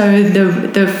 And so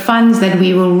the funds that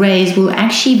we will raise will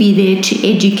actually be there to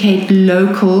educate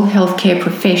local healthcare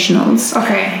professionals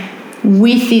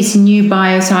with this new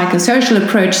biopsychosocial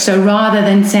approach. So rather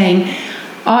than saying,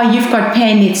 oh, you've got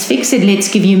pain, let's fix it, let's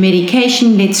give you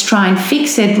medication, let's try and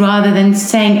fix it, rather than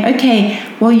saying, okay,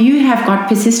 well, you have got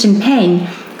persistent pain.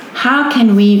 How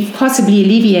can we possibly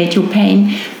alleviate your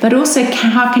pain? But also,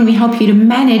 how can we help you to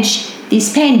manage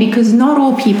this pain? Because not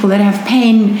all people that have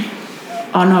pain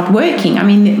are not working. I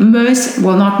mean,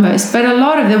 not most, but a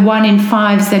lot of the 1 in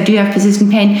 5s that do have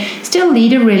persistent pain still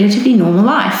lead a relatively normal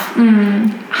life.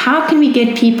 How can we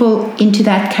get people into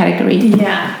that category?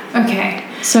 Yeah, okay.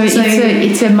 So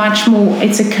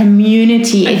it's a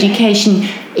community education,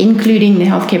 including the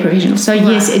healthcare professionals. So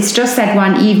yes, it's just that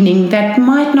one evening that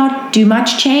might not do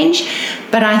much change,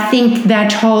 but I think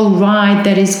that whole ride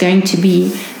that is going to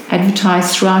be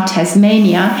advertised throughout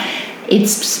Tasmania,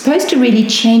 it's supposed to really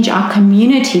change our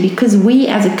community, because we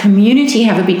as a community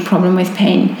have a big problem with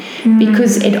pain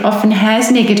because it often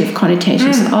has negative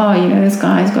connotations. Oh, this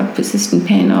guy's got persistent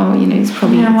pain. Oh, it's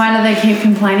probably... why do they keep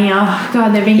complaining? Oh,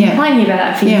 God, they've been complaining about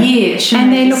that for years.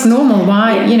 And they look normal.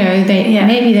 Why?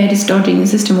 Maybe they're just dodging the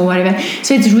system or whatever.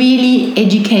 So it's really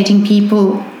educating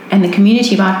people and the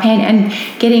community about pain and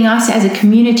getting us as a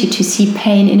community to see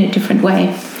pain in a different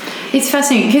way. It's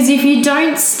fascinating because if you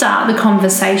don't start the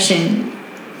conversation's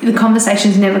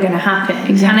never going to happen.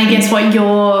 Exactly. And I guess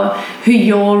who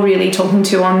you're really talking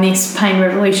to on this Pain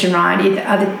Revolution ride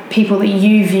are the people that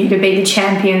you view to be the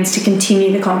champions to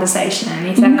continue the conversation.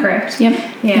 Is that correct? Yep.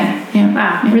 Yeah.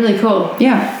 Wow. Yeah. Really cool.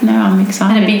 Yeah. No, I'm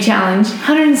excited. And a big challenge.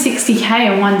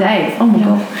 160k in one day. Oh my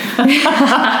God.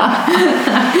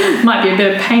 Might be a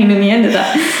bit of pain in the end of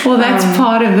that. Well, that's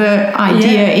part of the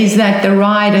idea is that the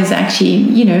riders actually,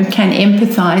 can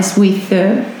empathise with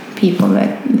the people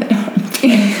that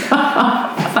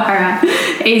Far out.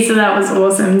 Isa, that was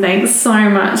awesome. Thanks so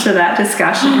much for that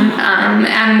discussion.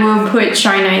 And we'll put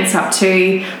show notes up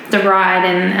to the ride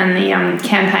and the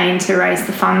campaign to raise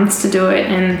the funds to do it,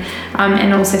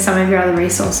 and also some of your other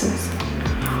resources.